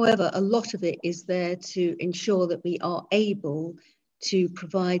 However, a lot of it is there to ensure that we are able to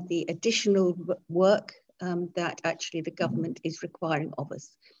provide the additional work that actually the government is requiring of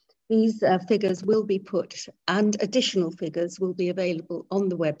us. These figures will be put, and additional figures will be available on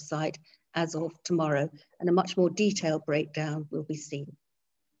the website as of tomorrow, and a much more detailed breakdown will be seen.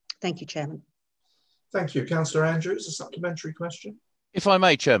 Thank you, Chairman. Thank you. Councillor Andrews, a supplementary question. If I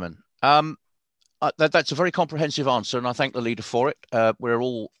may, Chairman. That's a very comprehensive answer, and I thank the leader for it. We're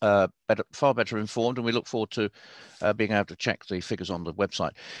all far better informed, and we look forward to being able to check the figures on the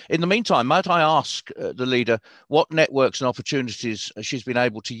website. In the meantime, might I ask the leader what networks and opportunities she's been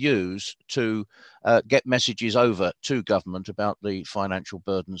able to use to get messages over to government about the financial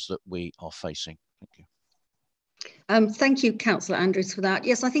burdens that we are facing? Thank you. Thank you, Councillor Andrews, for that.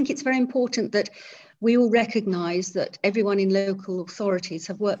 Yes, I think it's very important that we all recognise that everyone in local authorities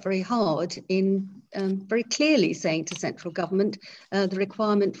have worked very hard in very clearly saying to central government the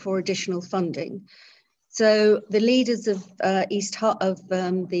requirement for additional funding. So the leaders of the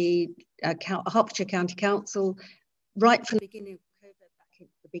Hertfordshire County Council, right from the beginning of October, back at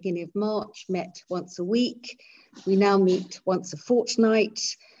the beginning of March, met once a week. We now meet once a fortnight.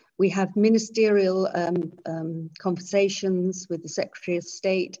 We have ministerial conversations with the Secretary of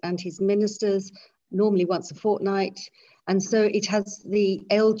State and his ministers, normally once a fortnight. And so it has the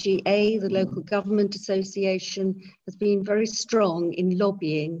LGA, the Local Government Association, has been very strong in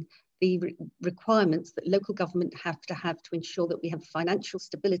lobbying the requirements that local government have to ensure that we have financial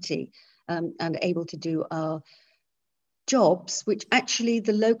stability and able to do our jobs, which actually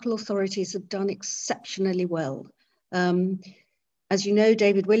the local authorities have done exceptionally well. As you know,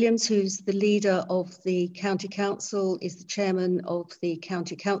 David Williams, who's the leader of the County Council, is the chairman of the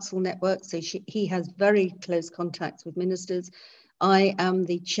County Council Network, so he has very close contacts with ministers. I am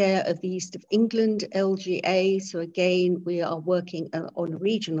the chair of the East of England LGA, so again, we are working on a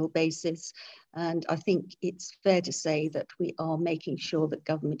regional basis, and I think it's fair to say that we are making sure that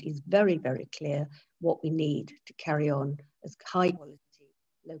government is very, very clear what we need to carry on as high quality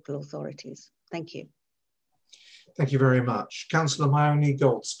local authorities. Thank you. Thank you very much. Councillor Myoni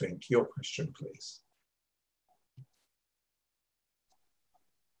Goldspink, your question, please.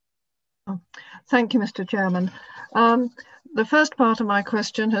 Thank you, Mr. Chairman. The first part of my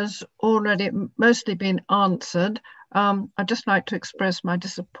question has already mostly been answered. I'd just like to express my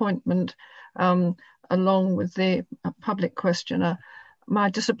disappointment along with the public questioner. My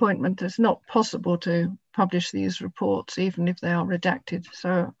disappointment that it's not possible to publish these reports, even if they are redacted.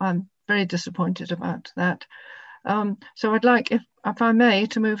 So I'm very disappointed about that. So I'd like, if I may,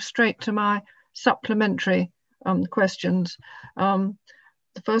 to move straight to my supplementary questions.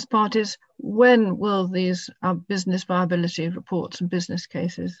 The first part is, when will these business viability reports and business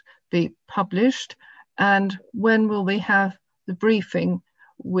cases be published? And when will we have the briefing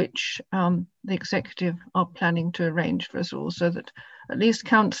which the executive are planning to arrange for us all, so that at least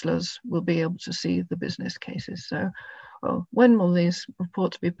councillors will be able to see the business cases? So when will these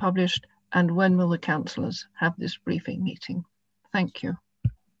reports be published? And when will the councillors have this briefing meeting? Thank you.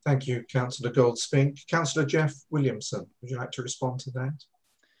 Thank you, Councillor Goldspink. Councillor Jeff Williamson, would you like to respond to that?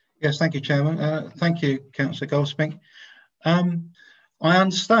 Yes, thank you, Chairman. Thank you, Councillor Goldspink. I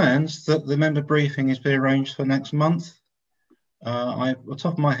understand that the member briefing is being arranged for next month. Off the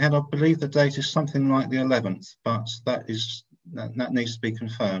top of my head, I believe the date is something like the 11th, but that needs to be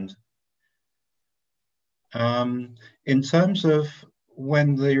confirmed. In terms of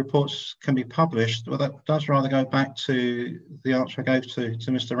when the reports can be published, well, that does rather go back to the answer I gave to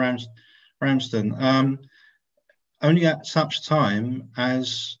Mr. Ramsden. Only at such time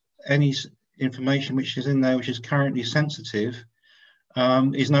as any information which is in there which is currently sensitive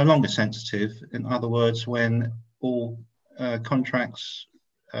is no longer sensitive. In other words, when all contracts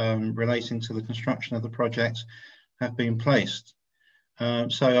relating to the construction of the project have been placed.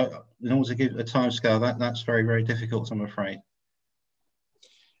 So in order to give a timescale, that's very, very difficult, I'm afraid.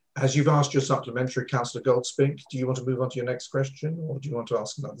 As you've asked your supplementary, Councillor Goldspink, do you want to move on to your next question, or do you want to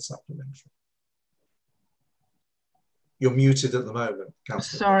ask another supplementary? You're muted at the moment,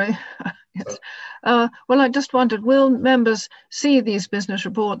 Councillor. Sorry. Yes. Well, I just wondered, will members see these business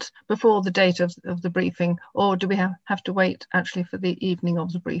reports before the date of the briefing, or do we have to wait actually for the evening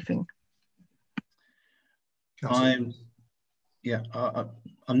of the briefing? Yeah,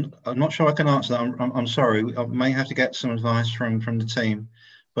 I'm not sure I can answer that. I'm sorry. I may have to get some advice from the team,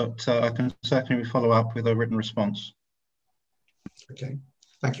 but I can certainly follow up with a written response. Okay,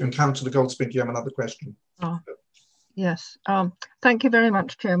 thank you. And Councillor Goldsmith, you have another question? Oh, yes. Thank you very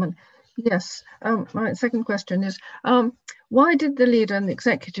much, Chairman. Yes. My second question is, why did the leader and the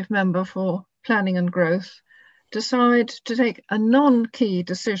executive member for Planning and Growth decide to take a non-key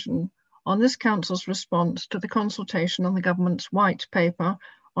decision on this council's response to the consultation on the government's white paper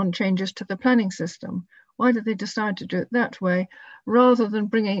on changes to the planning system? Why did they decide to do it that way rather than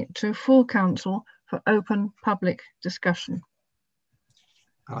bringing it to full council for open public discussion?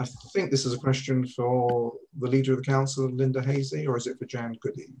 I think this is a question for the leader of the council, Linda Hazy, or is it for Jan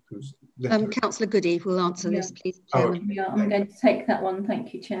Goody? Councillor Goody will answer this, please, Chairman. Yeah, I'm going to take that one.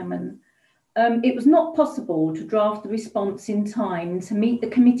 Thank you, Chairman. It was not possible to draft the response in time to meet the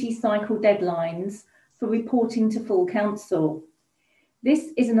committee cycle deadlines for reporting to full council.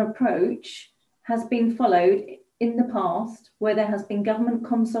 This is an approach has been followed in the past where there has been government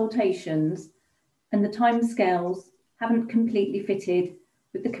consultations and the timescales haven't completely fitted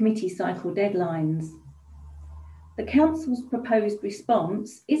with the committee cycle deadlines. The council's proposed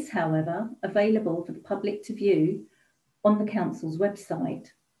response is, however, available for the public to view on the council's website.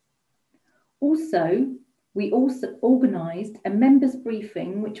 Also, we also organised a members'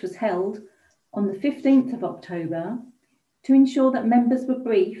 briefing which was held on the 15th of October to ensure that members were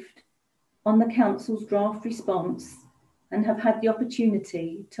briefed on the council's draft response and have had the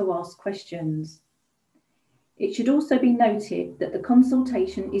opportunity to ask questions. It should also be noted that the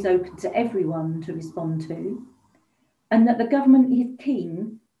consultation is open to everyone to respond to, and that the government is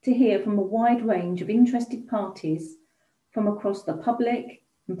keen to hear from a wide range of interested parties from across the public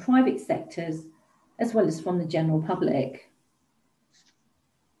and private sectors, as well as from the general public.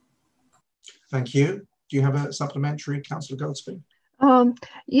 Thank you. Do you have a supplementary, Councillor Goldsmith?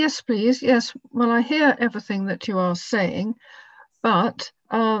 Yes, please. Yes. Well, I hear everything that you are saying, but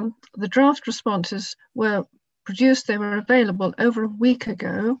the draft responses were produced, they were available over a week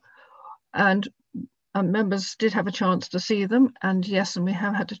ago, and members did have a chance to see them, and yes, and we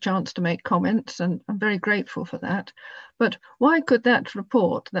have had a chance to make comments, and I'm very grateful for that. But why could that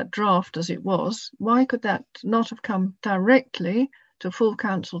report, that draft as it was, why could that not have come directly to full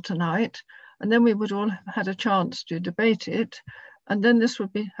council tonight, and then we would all have had a chance to debate it, and then this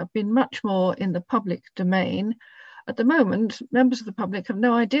would have been much more in the public domain. At the moment, members of the public have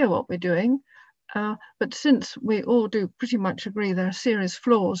no idea what we're doing, but since we all do pretty much agree there are serious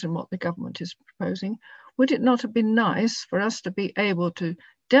flaws in what the government is proposing, would it not have been nice for us to be able to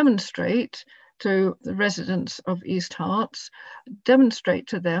demonstrate to the residents of East Herts, demonstrate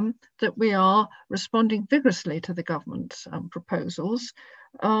to them that we are responding vigorously to the government's proposals,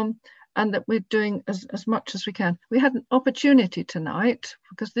 and that we're doing as much as we can. We had an opportunity tonight,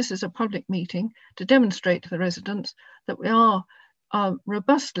 because this is a public meeting, to demonstrate to the residents that we are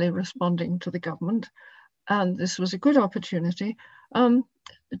robustly responding to the government, and this was a good opportunity. Do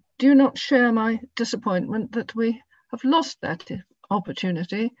you not share my disappointment that we have lost that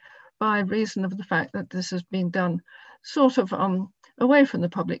opportunity by reason of the fact that this is being done sort of away from the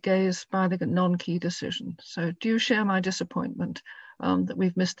public gaze by the non-key decision? So do you share my disappointment that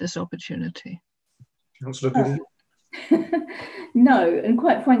we've missed this opportunity? Councillor Goody? No, and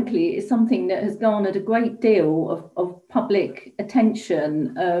quite frankly, it's something that has garnered a great deal of public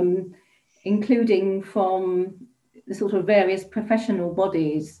attention, including from the sort of various professional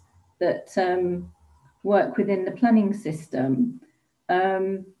bodies that work within the planning system.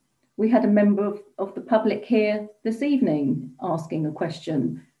 We had a member of the public here this evening asking a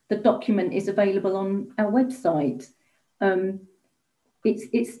question. The document is available on our website.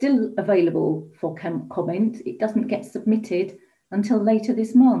 It's still available for comment. It doesn't get submitted until later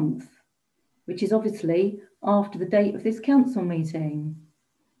this month, which is obviously after the date of this council meeting.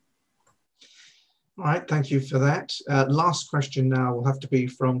 All right, thank you for that. Last question now will have to be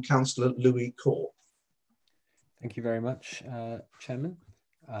from Councillor Louis Corr. Thank you very much, Chairman.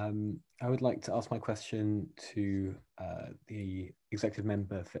 I would like to ask my question to the Executive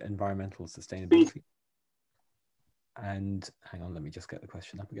Member for Environmental Sustainability. And hang on, let me just get the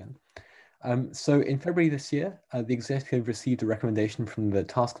question up again. So in February this year, the Executive received a recommendation from the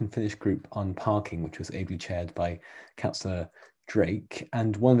Task and Finish Group on parking, which was ably chaired by Councillor Drake.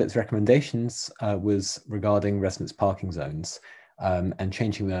 And one of its recommendations was regarding residents' parking zones and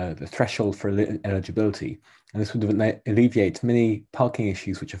changing the threshold for eligibility. And this would alleviate many parking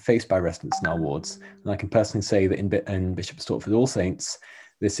issues which are faced by residents in our wards. And I can personally say that in Bishop Stortford All Saints,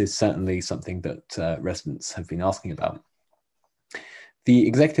 this is certainly something that residents have been asking about. The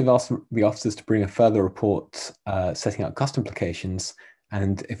executive asked the officers to bring a further report setting out cost implications,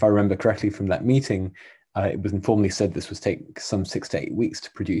 and if I remember correctly from that meeting, it was informally said this would take some 6 to 8 weeks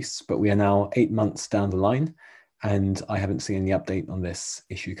to produce, but we are now 8 months down the line, and I haven't seen any update on this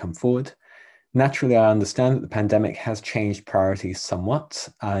issue come forward. Naturally, I understand that the pandemic has changed priorities somewhat,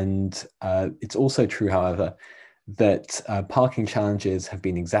 and it's also true, however, that parking challenges have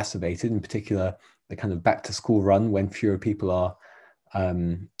been exacerbated, in particular, the kind of back to school run when fewer people are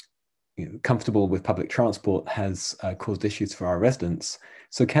comfortable with public transport has caused issues for our residents.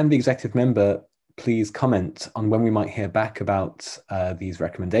 So can the executive member please comment on when we might hear back about these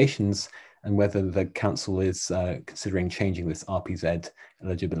recommendations and whether the council is considering changing this RPZ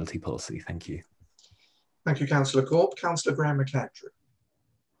eligibility policy? Thank you. Thank you, Councillor Corp. Councillor Graham McAndrew.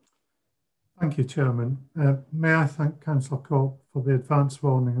 Thank you, Chairman. May I thank Councillor Corp for the advance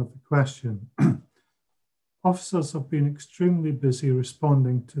warning of the question. Officers have been extremely busy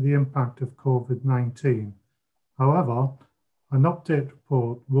responding to the impact of COVID-19. However, an update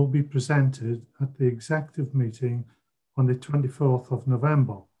report will be presented at the executive meeting on the 24th of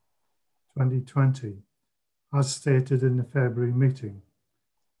November 2020, as stated in the February meeting.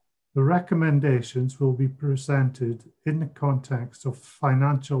 The recommendations will be presented in the context of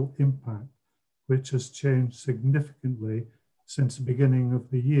financial impact, which has changed significantly since the beginning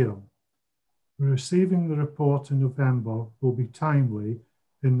of the year. Receiving the report in November will be timely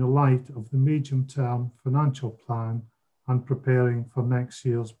in the light of the medium-term financial plan and preparing for next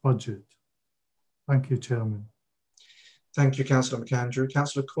year's budget. Thank you, Chairman. Thank you, Councillor McAndrew.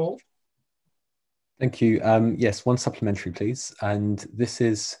 Councillor Corp. Thank you. Yes, one supplementary, please. And this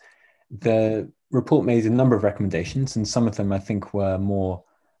is, the report made a number of recommendations, and some of them I think were more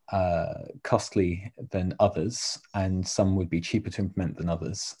costly than others, and some would be cheaper to implement than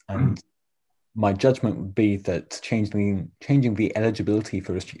others. And my judgment would be that changing the eligibility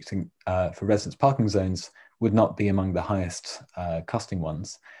for restricting for residence parking zones would not be among the highest costing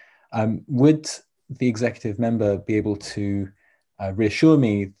ones. Would the executive member be able to reassure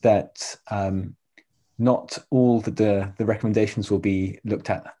me that not all the recommendations will be looked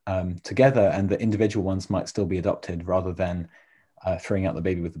at together, and that individual ones might still be adopted rather than throwing out the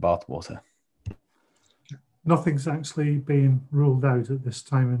baby with the bathwater? Nothing's actually been ruled out at this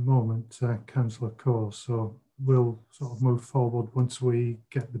time and moment, Councillor Corr, so we'll sort of move forward once we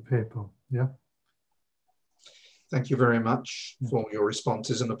get the paper, yeah? Thank you very much for your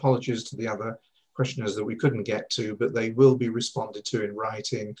responses, and apologies to the other questioners that we couldn't get to, but they will be responded to in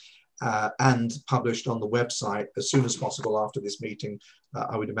writing and published on the website as soon as possible after this meeting,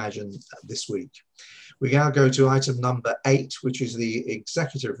 I would imagine this week. We now go to item number 8, which is the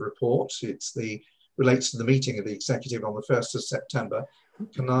executive report. Relates to the meeting of the executive on the 1st of September.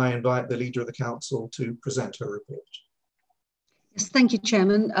 Can I invite the leader of the council to present her report? Yes, thank you,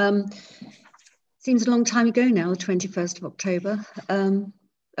 Chairman. Seems a long time ago now, the 21st of October.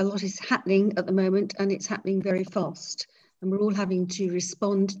 A lot is happening at the moment, and it's happening very fast. And we're all having to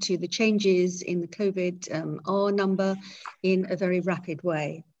respond to the changes in the COVID R number in a very rapid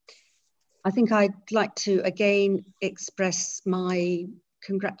way. I think I'd like to again express my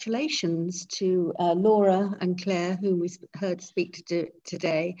congratulations to Laura and Claire, whom we heard speak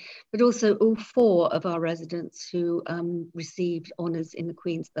today, but also all 4 of our residents who received honours in the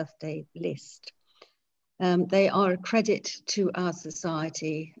Queen's Birthday list. They are a credit to our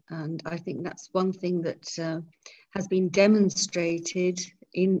society, and I think that's one thing that has been demonstrated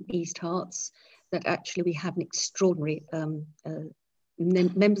in East Herts, that actually we have an extraordinary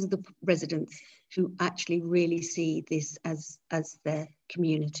members of the residents who actually really see this as their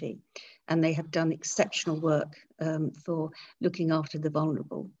community, and they have done exceptional work for looking after the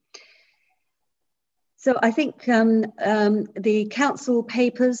vulnerable. So I think the council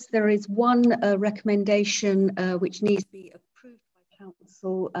papers, there is one recommendation which needs to be approved by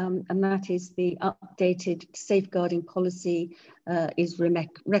council, and that is the updated safeguarding policy is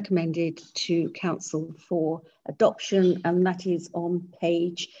recommended to council for adoption, and that is on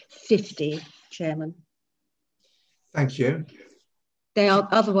page 50, Chairman. Thank you.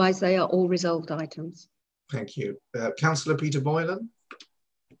 Otherwise they are all resolved items. Thank you. Councillor Peter Boylan.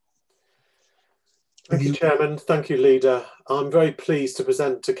 Thank you, Chairman. Thank you, Leader. I'm very pleased to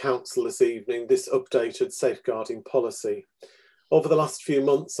present to Council this evening this updated safeguarding policy. Over the last few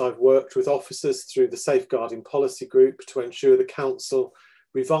months, I've worked with officers through the Safeguarding Policy Group to ensure the Council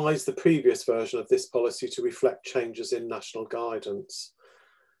revised the previous version of this policy to reflect changes in national guidance.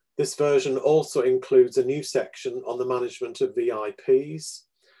 This version also includes a new section on the management of VIPs,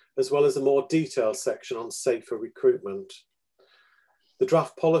 as well as a more detailed section on safer recruitment. The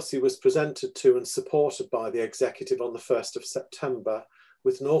draft policy was presented to and supported by the Executive on the 1st of September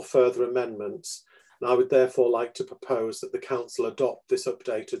with no further amendments, and I would therefore like to propose that the Council adopt this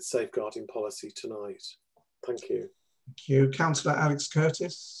updated safeguarding policy tonight. Thank you. Thank you. Councillor Alex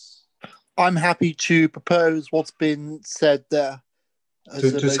Curtis. I'm happy to propose what's been said there.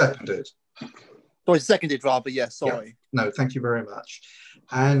 To second it. Sorry, seconded rather, yes, sorry. Yeah. No, thank you very much.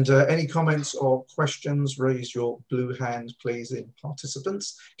 And any comments or questions, raise your blue hand, please, in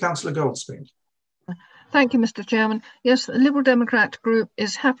participants. Councillor Goldsmith. Thank you, Mr. Chairman. Yes, the Liberal Democrat group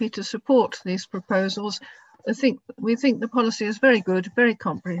is happy to support these proposals. We think the policy is very good, very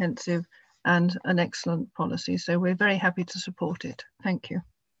comprehensive, and an excellent policy. So we're very happy to support it. Thank you.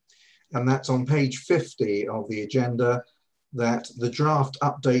 And that's on page 50 of the agenda, that the draft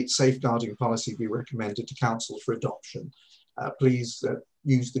update safeguarding policy be recommended to Council for adoption. Please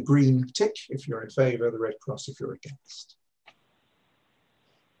use the green tick if you're in favour, the red cross if you're against.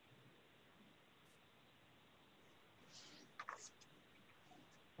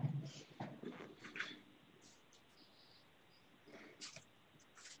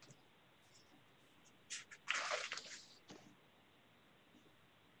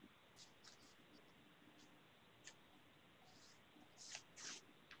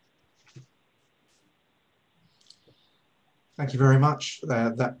 Thank you very much.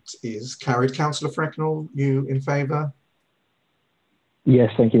 That is carried. Councillor Frecknell, you in favour? Yes,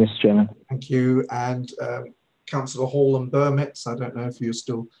 thank you, Mr. Chairman. Thank you. And Councillor Hall and Burmitz, I don't know if you're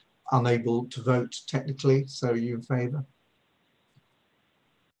still unable to vote technically, so are you in favour?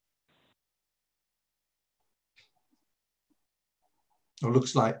 It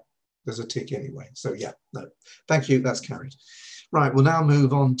looks like there's a tick anyway. So yeah, no. Thank you, that's carried. Right, we'll now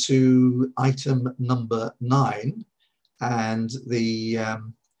move on to item number 9. And the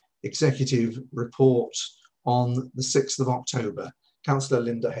executive report on the 6th of October. Councillor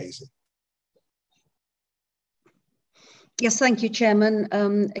Linda Hazy. Yes, thank you, Chairman.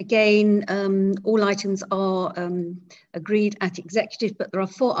 Again, all items are agreed at executive, but there are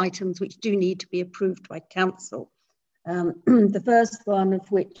 4 items which do need to be approved by Council. The first one of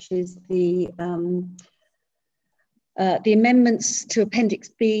which is the amendments to Appendix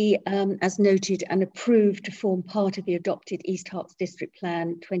B, as noted and approved, to form part of the adopted East Herts District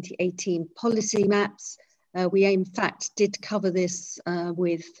Plan 2018 policy maps. We in fact did cover this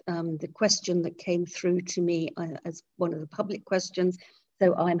with the question that came through to me as one of the public questions.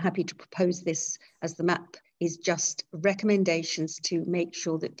 So I'm happy to propose this, as the map is just recommendations to make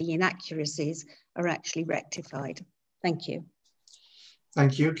sure that the inaccuracies are actually rectified. Thank you.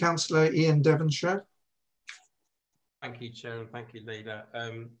 Thank you. Councillor Ian Devonshire. Thank you, Chair, and thank you, Leader.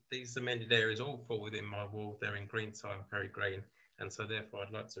 These amended areas all fall within my ward. They're in Greenside and Perry Green, and so therefore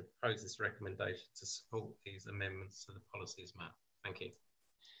I'd like to propose this recommendation to support these amendments to the policies map. Thank you.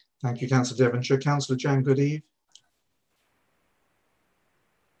 Thank you, Councillor Devonshire. Councillor Jan Goodeve.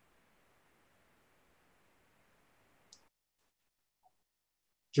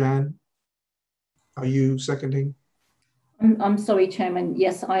 Jan, are you seconding? I'm sorry, Chairman.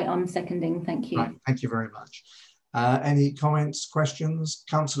 Yes, I'm seconding. Thank you. Right, thank you very much. Any comments, questions?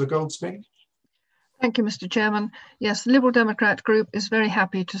 Councillor Goldsmith. Thank you, Mr. Chairman. Yes, the Liberal Democrat group is very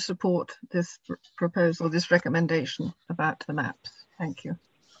happy to support this proposal, this recommendation about the maps. Thank you.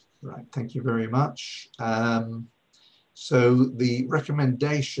 Right, thank you very much. So the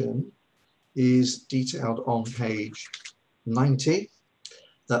recommendation is detailed on page 90,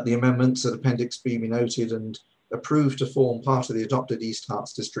 that the amendments at Appendix B be noted and approved to form part of the adopted East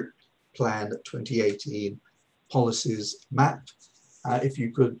Herts District Plan 2018 policies map. If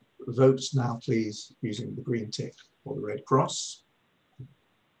you could vote now, please, using the green tick or the red cross.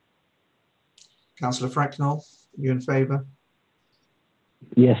 Councillor Frecknell, you in favour?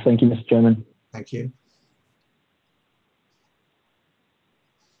 Yes, thank you, Mr. Chairman. Thank you.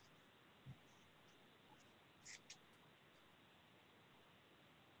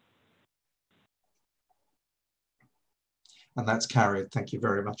 And that's carried. Thank you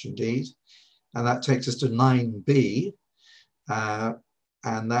very much indeed. And that takes us to 9B,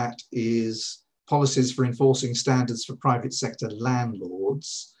 and that is policies for enforcing standards for private sector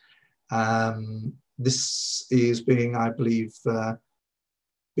landlords. This is being, I believe,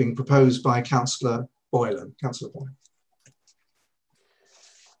 being proposed by Councillor Boylan. Councillor Boylan.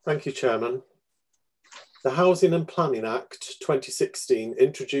 Thank you, Chairman. The Housing and Planning Act 2016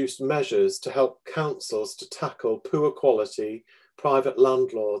 introduced measures to help councils to tackle poor quality private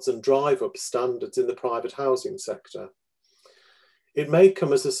landlords and drive up standards in the private housing sector. It may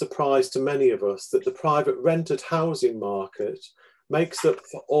come as a surprise to many of us that the private rented housing market makes up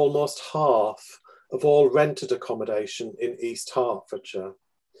for almost half of all rented accommodation in East Hertfordshire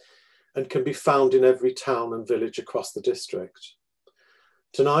and can be found in every town and village across the district.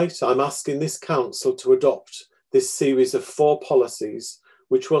 Tonight, I'm asking this council to adopt this series of 4 policies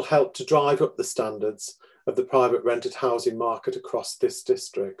which will help to drive up the standards of the private rented housing market across this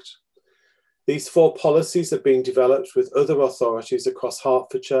district. These 4 policies are being developed with other authorities across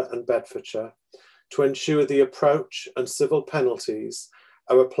Hertfordshire and Bedfordshire to ensure the approach and civil penalties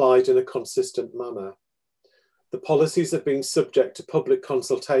are applied in a consistent manner. The policies have been subject to public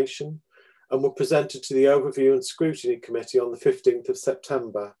consultation and were presented to the Overview and Scrutiny Committee on the 15th of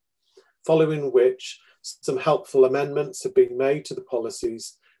September, following which some helpful amendments have been made to the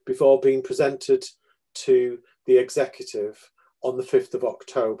policies before being presented to the Executive on the 5th of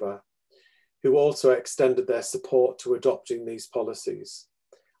October, who also extended their support to adopting these policies.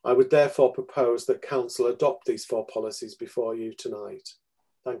 I would therefore propose that Council adopt these 4 policies before you tonight.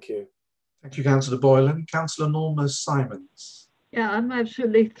 Thank you. Thank you, Councillor Boylan. Councillor Norma Simons. Yeah, I'm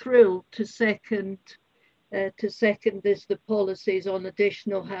absolutely thrilled to second the policies on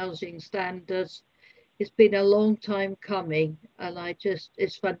additional housing standards. It's been a long time coming, and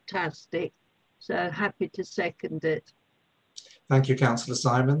it's fantastic. So happy to second it. Thank you, Councillor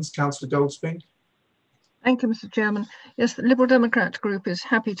Simons. Councillor Goldspink. Thank you, Mr. Chairman. Yes, the Liberal Democrat group is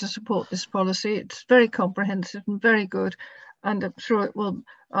happy to support this policy. It's very comprehensive and very good, and I'm sure it will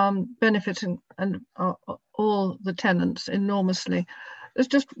benefit all the tenants enormously. There's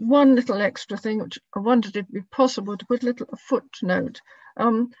just one little extra thing which I wondered if it would be possible to put a footnote.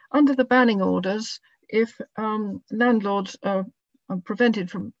 Under the banning orders, if landlords are prevented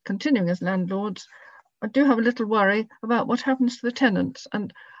from continuing as landlords, I do have a little worry about what happens to the tenants.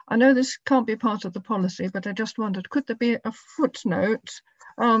 And I know this can't be part of the policy, but I just wondered, could there be a footnote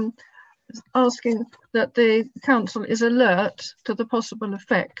asking that the council is alert to the possible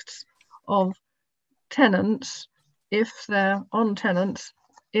effects of tenants if they're on tenants,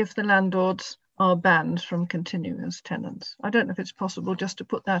 if the landlords are banned from continuing as tenants. I don't know if it's possible just to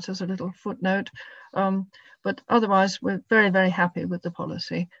put that as a little footnote, but otherwise we're very, very happy with the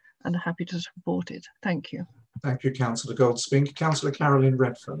policy and happy to support it. Thank you. Thank you, Councillor Goldspink. Councillor Carolyn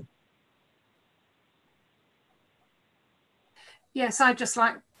Redfern. Yes, I'd just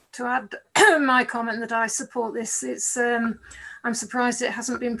like to add my comment that I support this. It's I'm surprised it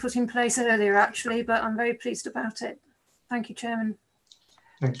hasn't been put in place earlier, actually, but I'm very pleased about it. Thank you, Chairman.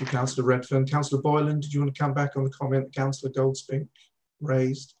 Thank you, Councillor Redfern. Councillor Boylan, did you want to come back on the comment that Councillor Goldspink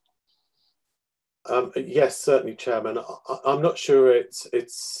raised? Yes, certainly, Chairman. I'm not sure it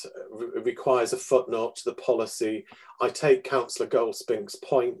requires a footnote to the policy. I take Councillor Goldspink's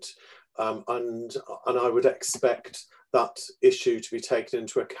point, and I would expect that issue to be taken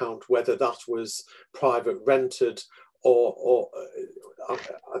into account, whether that was private rented or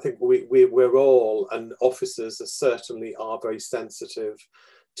I think we're all, and officers certainly are very sensitive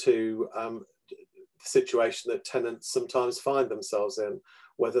to the situation that tenants sometimes find themselves in,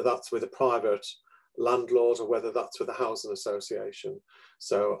 whether that's with a private landlord or whether that's with a housing association.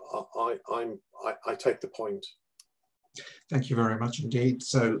 So I take the point. Thank you very much indeed.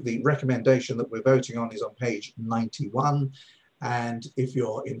 So the recommendation that we're voting on is on page 91. And if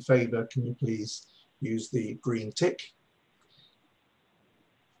you're in favour, can you please use the green tick?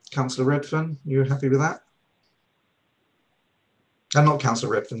 Councillor Redfern, you happy with that? Not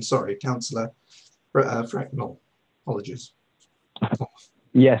Councillor Redfern, sorry, Councillor Frecknell. Apologies.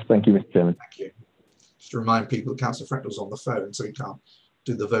 Yes, thank you, Mr. Chairman. Thank you. Just to remind people, Councillor Frecknell's on the phone, so he can't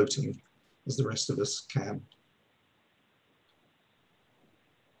do the voting as the rest of us can.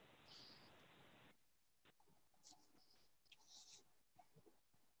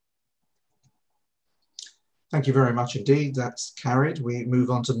 Thank you very much indeed. That's carried. We move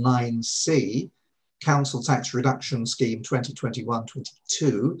on to 9C, Council Tax Reduction Scheme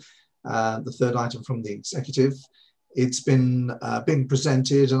 2021-22, the third item from the Executive. It's been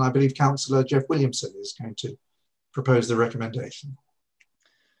presented, and I believe Councillor Jeff Williamson is going to propose the recommendation.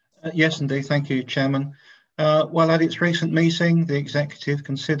 Yes, indeed. Thank you, Chairman. Well, at its recent meeting, the Executive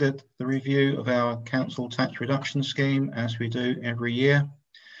considered the review of our Council Tax Reduction Scheme, as we do every year.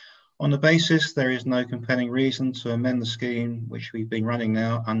 On the basis there is no compelling reason to amend the scheme, which we've been running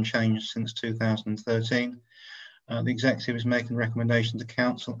now unchanged since 2013, the Executive is making a recommendation to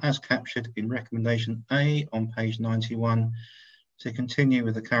Council as captured in Recommendation A on page 91 to continue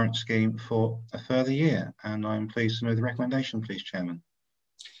with the current scheme for a further year. And I'm pleased to move the recommendation, please, Chairman.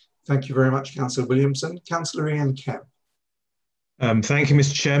 Thank you very much, Councillor Williamson. Councillor Ian Kemp. Thank you,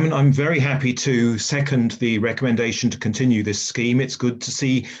 Mr. Chairman. I'm very happy to second the recommendation to continue this scheme. It's good to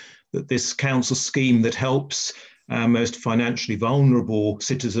see that this council scheme that helps our most financially vulnerable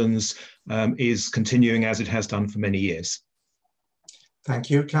citizens is continuing as it has done for many years. Thank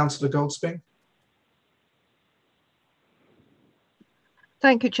you. Councillor Goldsping.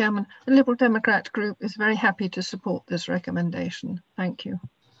 Thank you, Chairman. The Liberal Democrat Group is very happy to support this recommendation. Thank you.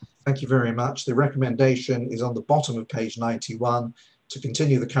 Thank you very much. The recommendation is on the bottom of page 91 to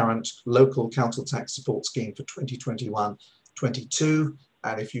continue the current local council tax support scheme for 2021-22.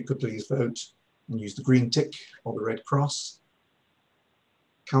 And if you could please vote and use the green tick or the red cross.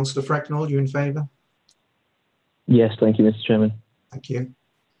 Councillor Frecknell, you in favour? Yes, thank you, Mr. Chairman. Thank you.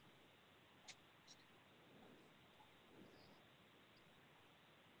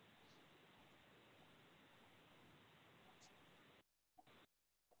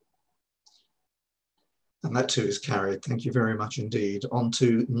 And that too is carried. Thank you very much indeed. On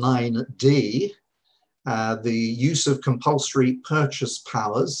to 9D, the use of compulsory purchase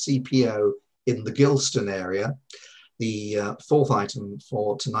powers, CPO, in the Gilston area. The fourth item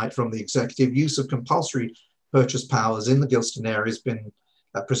for tonight from the executive, use of compulsory purchase powers in the Gilston area has been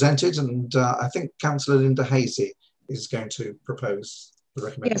presented, and I think Councillor Linda Hasey is going to propose the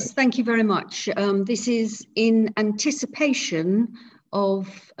recommendation. Yes, thank you very much. This is in anticipation of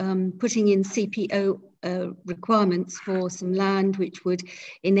putting in CPO requirements for some land which would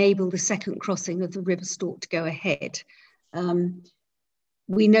enable the second crossing of the River Stort to go ahead.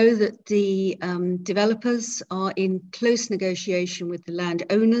 We know that the developers are in close negotiation with the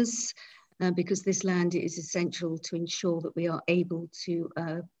landowners because this land is essential to ensure that we are able to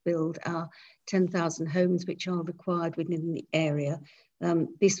build our 10,000 homes which are required within the area.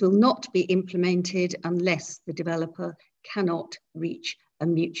 This will not be implemented unless the developer cannot reach a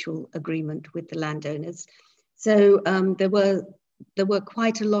mutual agreement with the landowners. So there were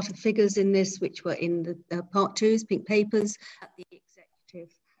quite a lot of figures in this which were in the part 2's pink papers at the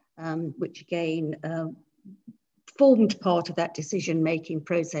executive, which again formed part of that decision-making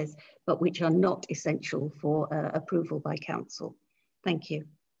process, but which are not essential for approval by council. Thank you.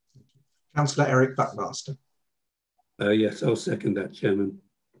 Councillor Eric Buckmaster. Yes, I'll second that, Chairman.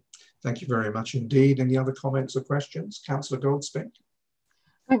 Thank you very much indeed. Any other comments or questions? Councillor Goldspink.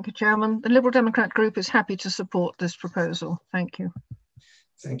 Thank you, Chairman. The Liberal Democrat Group is happy to support this proposal. Thank you.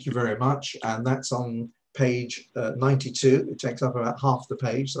 Thank you very much. And that's on page 92. It takes up about half the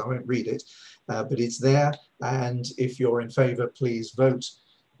page, so I won't read it, but it's there. And if you're in favour, please vote.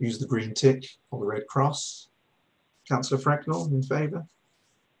 Use the green tick or the red cross. Councillor Frecknell, in favour?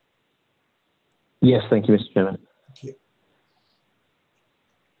 Yes, thank you, Mr. Chairman. Thank you.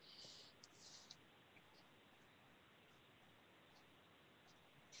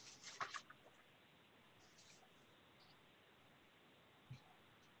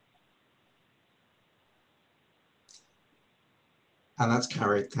 And that's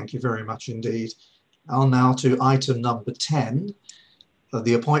carried. Thank you very much indeed. On now to item number 10,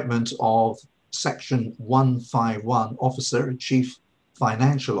 the appointment of Section 151 officer and Chief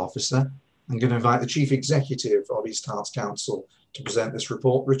Financial Officer. I'm going to invite the Chief Executive of East Herts Council to present this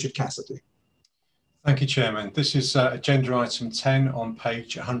report, Richard Cassidy. Thank you, Chairman. This is agenda item 10 on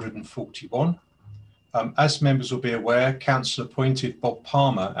page 141. As members will be aware, Council appointed Bob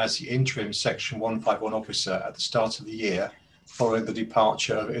Palmer as the interim Section 151 officer at the start of the year, following the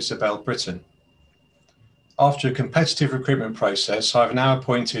departure of Isabel Britton. After a competitive recruitment process, I have now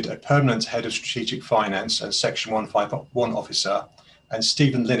appointed a permanent head of strategic finance and Section 151 officer, and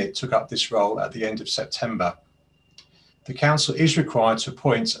Stephen Linnett took up this role at the end of September. The Council is required to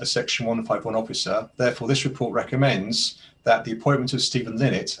appoint a Section 151 officer, therefore this report recommends that the appointment of Stephen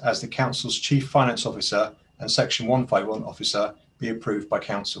Linnett as the Council's Chief Finance Officer and Section 151 officer be approved by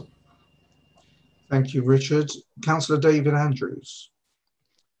Council. Thank you, Richard. Councillor David Andrews.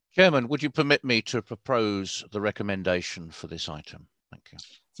 Chairman, would you permit me to propose the recommendation for this item? Thank you.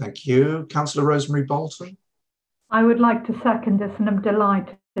 Thank you. Councillor Rosemary Bolton. I would like to second this, and I'm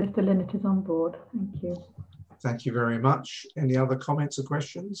delighted Mr. Linnett is on board. Thank you. Thank you very much. Any other comments or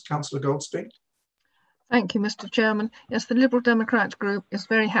questions? Councillor Goldspink. Thank you, Mr. Chairman. Yes, the Liberal Democrat Group is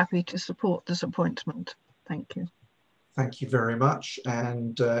very happy to support this appointment. Thank you. Thank you very much.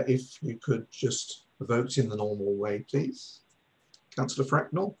 And if you could just vote in the normal way, please. Councillor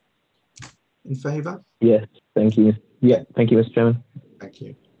Frecknell, in favour? Yes, thank you. Yeah, thank you, Mr. Chairman. Thank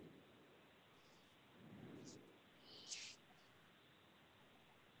you.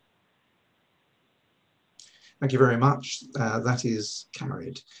 Thank you very much. That is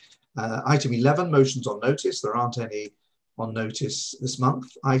carried. Item 11, motions on notice. There aren't any on notice this month.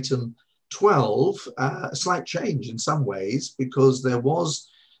 Item 12, a slight change in some ways, because there was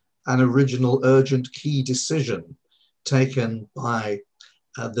an original urgent key decision taken by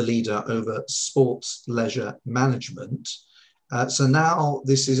the leader over sports leisure management, So now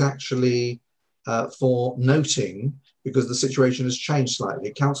this is actually for noting, because the situation has changed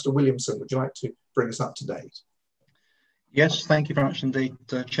slightly. Councillor Williamson, would you like to bring us up to date? Yes, thank you very much indeed,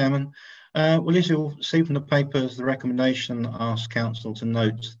 Chairman. Well, as you'll see from the papers, the recommendation asks Council to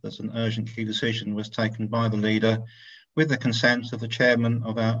note that an urgent key decision was taken by the leader with the consent of the Chairman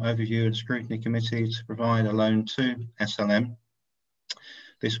of our Overview and Scrutiny Committee to provide a loan to SLM.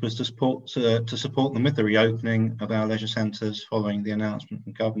 This was to support them with the reopening of our leisure centres following the announcement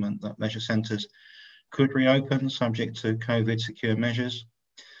from government that leisure centres could reopen subject to COVID secure measures.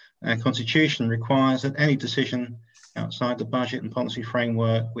 Our constitution requires that any decision outside the budget and policy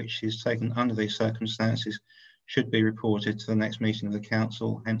framework which is taken under these circumstances should be reported to the next meeting of the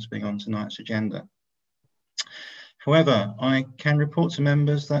Council, hence being on tonight's agenda. However, I can report to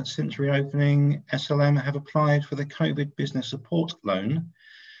members that since reopening, SLM have applied for the COVID Business Support Loan,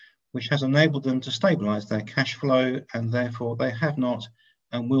 which has enabled them to stabilise their cash flow, and therefore they have not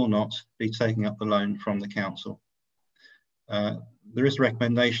and will not be taking up the loan from the Council. There is a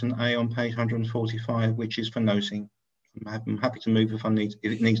recommendation A on page 145, which is for noting. I'm happy to move if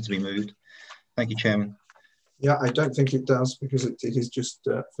it needs to be moved. Thank you, Chairman. Yeah, I don't think it does, because it is just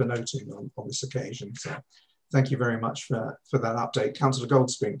for noting on this occasion. So thank you very much for that update. Councillor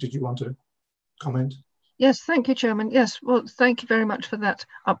Goldspink, did you want to comment? Yes, thank you, Chairman. Yes, well, thank you very much for that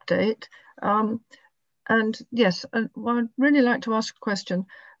update. And yes, well, I'd really like to ask a question.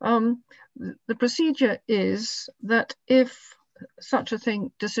 The procedure is that if such a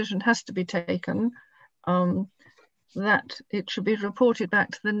decision has to be taken, that it should be reported back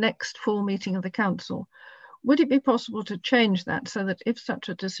to the next full meeting of the Council. Would it be possible to change that so that if such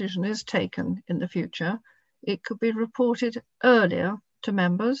a decision is taken in the future, it could be reported earlier to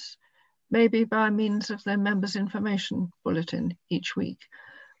members, maybe by means of their members' information bulletin each week?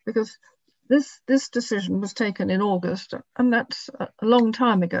 Because this decision was taken in August, and that's a long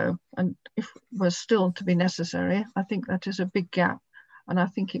time ago. And if it was still to be necessary, I think that is a big gap. And I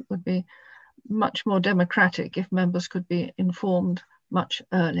think it would be much more democratic if members could be informed much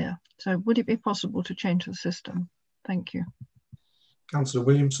earlier. So would it be possible to change the system? Thank you. Councillor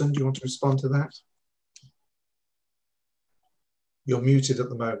Williamson, do you want to respond to that? You're muted at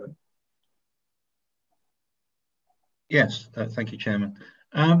the moment. Yes, thank you, Chairman.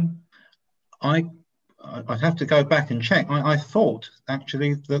 I'd have to go back and check. I thought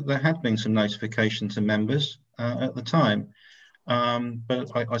actually that there had been some notification to members at the time,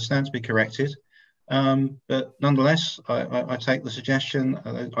 but I stand to be corrected. But nonetheless, I take the suggestion.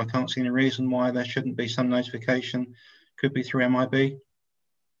 I can't see any reason why there shouldn't be some notification. Could be through MIB.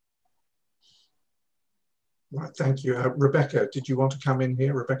 Right, thank you. Rebecca, did you want to come in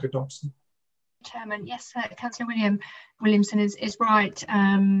here? Rebecca Dobson. Chairman, yes, Councillor Williamson is right.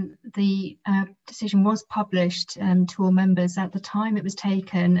 The decision was published to all members at the time it was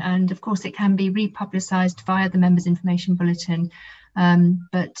taken, and of course it can be republicised via the members' information bulletin,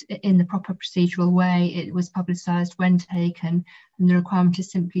 but in the proper procedural way. It was publicised when taken, and the requirement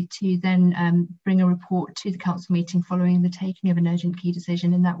is simply to then bring a report to the Council meeting following the taking of an urgent key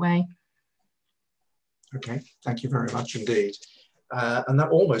decision in that way. Okay, thank you very much indeed. And that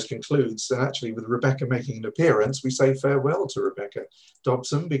almost concludes, actually, with Rebecca making an appearance. We say farewell to Rebecca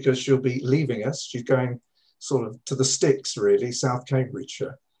Dobson because she'll be leaving us. She's going sort of to the sticks, really, South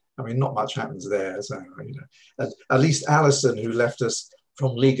Cambridgeshire. I mean, not much happens there. So, you know, at least Alison, who left us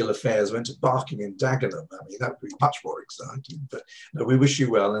from Legal Affairs, went to Barking and Dagenham. I mean, that would be much more exciting. But no, we wish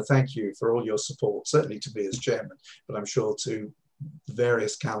you well and thank you for all your support, certainly to me as chairman, but I'm sure to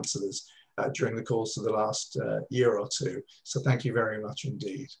various councillors during the course of the last year or two. So thank you very much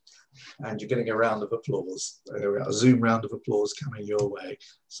indeed. And you're getting a round of applause, a Zoom round of applause coming your way.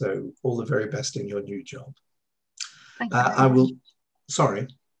 So all the very best in your new job. Thank you I will, sorry, I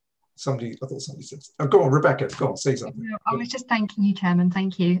thought somebody said, oh, go on, Rebecca, go on, say something. No, I was just thanking you, Chairman,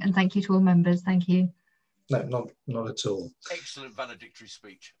 thank you. And thank you to all members, thank you. No, not at all. Excellent valedictory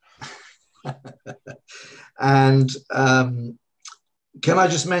speech. And can I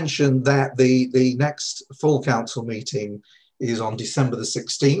just mention that the next full council meeting is on December the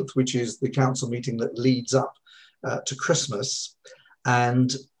 16th, which is the council meeting that leads up to Christmas.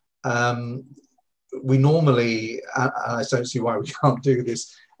 And we normally, and I don't see why we can't do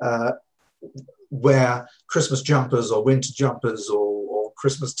this, wear Christmas jumpers or winter jumpers or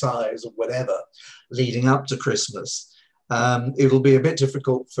Christmas ties or whatever leading up to Christmas. It'll be a bit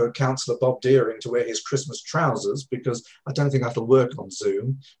difficult for Councillor Bob Deering to wear his Christmas trousers because I don't think that'll work on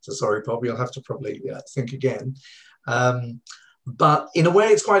Zoom. So sorry, Bob, you'll have to probably think again. But in a way,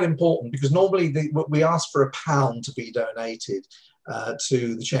 it's quite important because normally we ask for £1 to be donated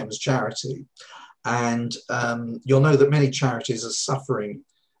to the Chairman's charity. And you'll know that many charities are suffering,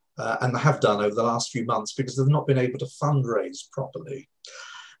 and they have done over the last few months, because they've not been able to fundraise properly.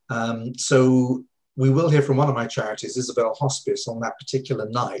 So we will hear from one of my charities, Isabel Hospice, on that particular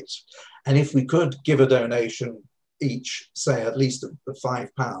night. And if we could give a donation each, say at least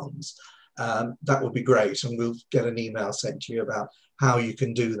 £5, that would be great. And we'll get an email sent to you about how you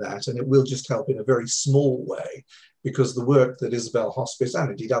can do that. And it will just help in a very small way, because the work that Isabel Hospice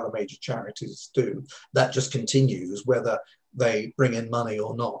and indeed other major charities do, that just continues whether they bring in money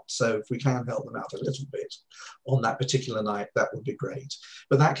or not. So if we can help them out a little bit on that particular night, that would be great.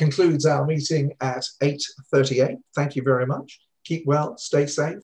 But that concludes our meeting at 8:38. Thank you very much. Keep well, stay safe.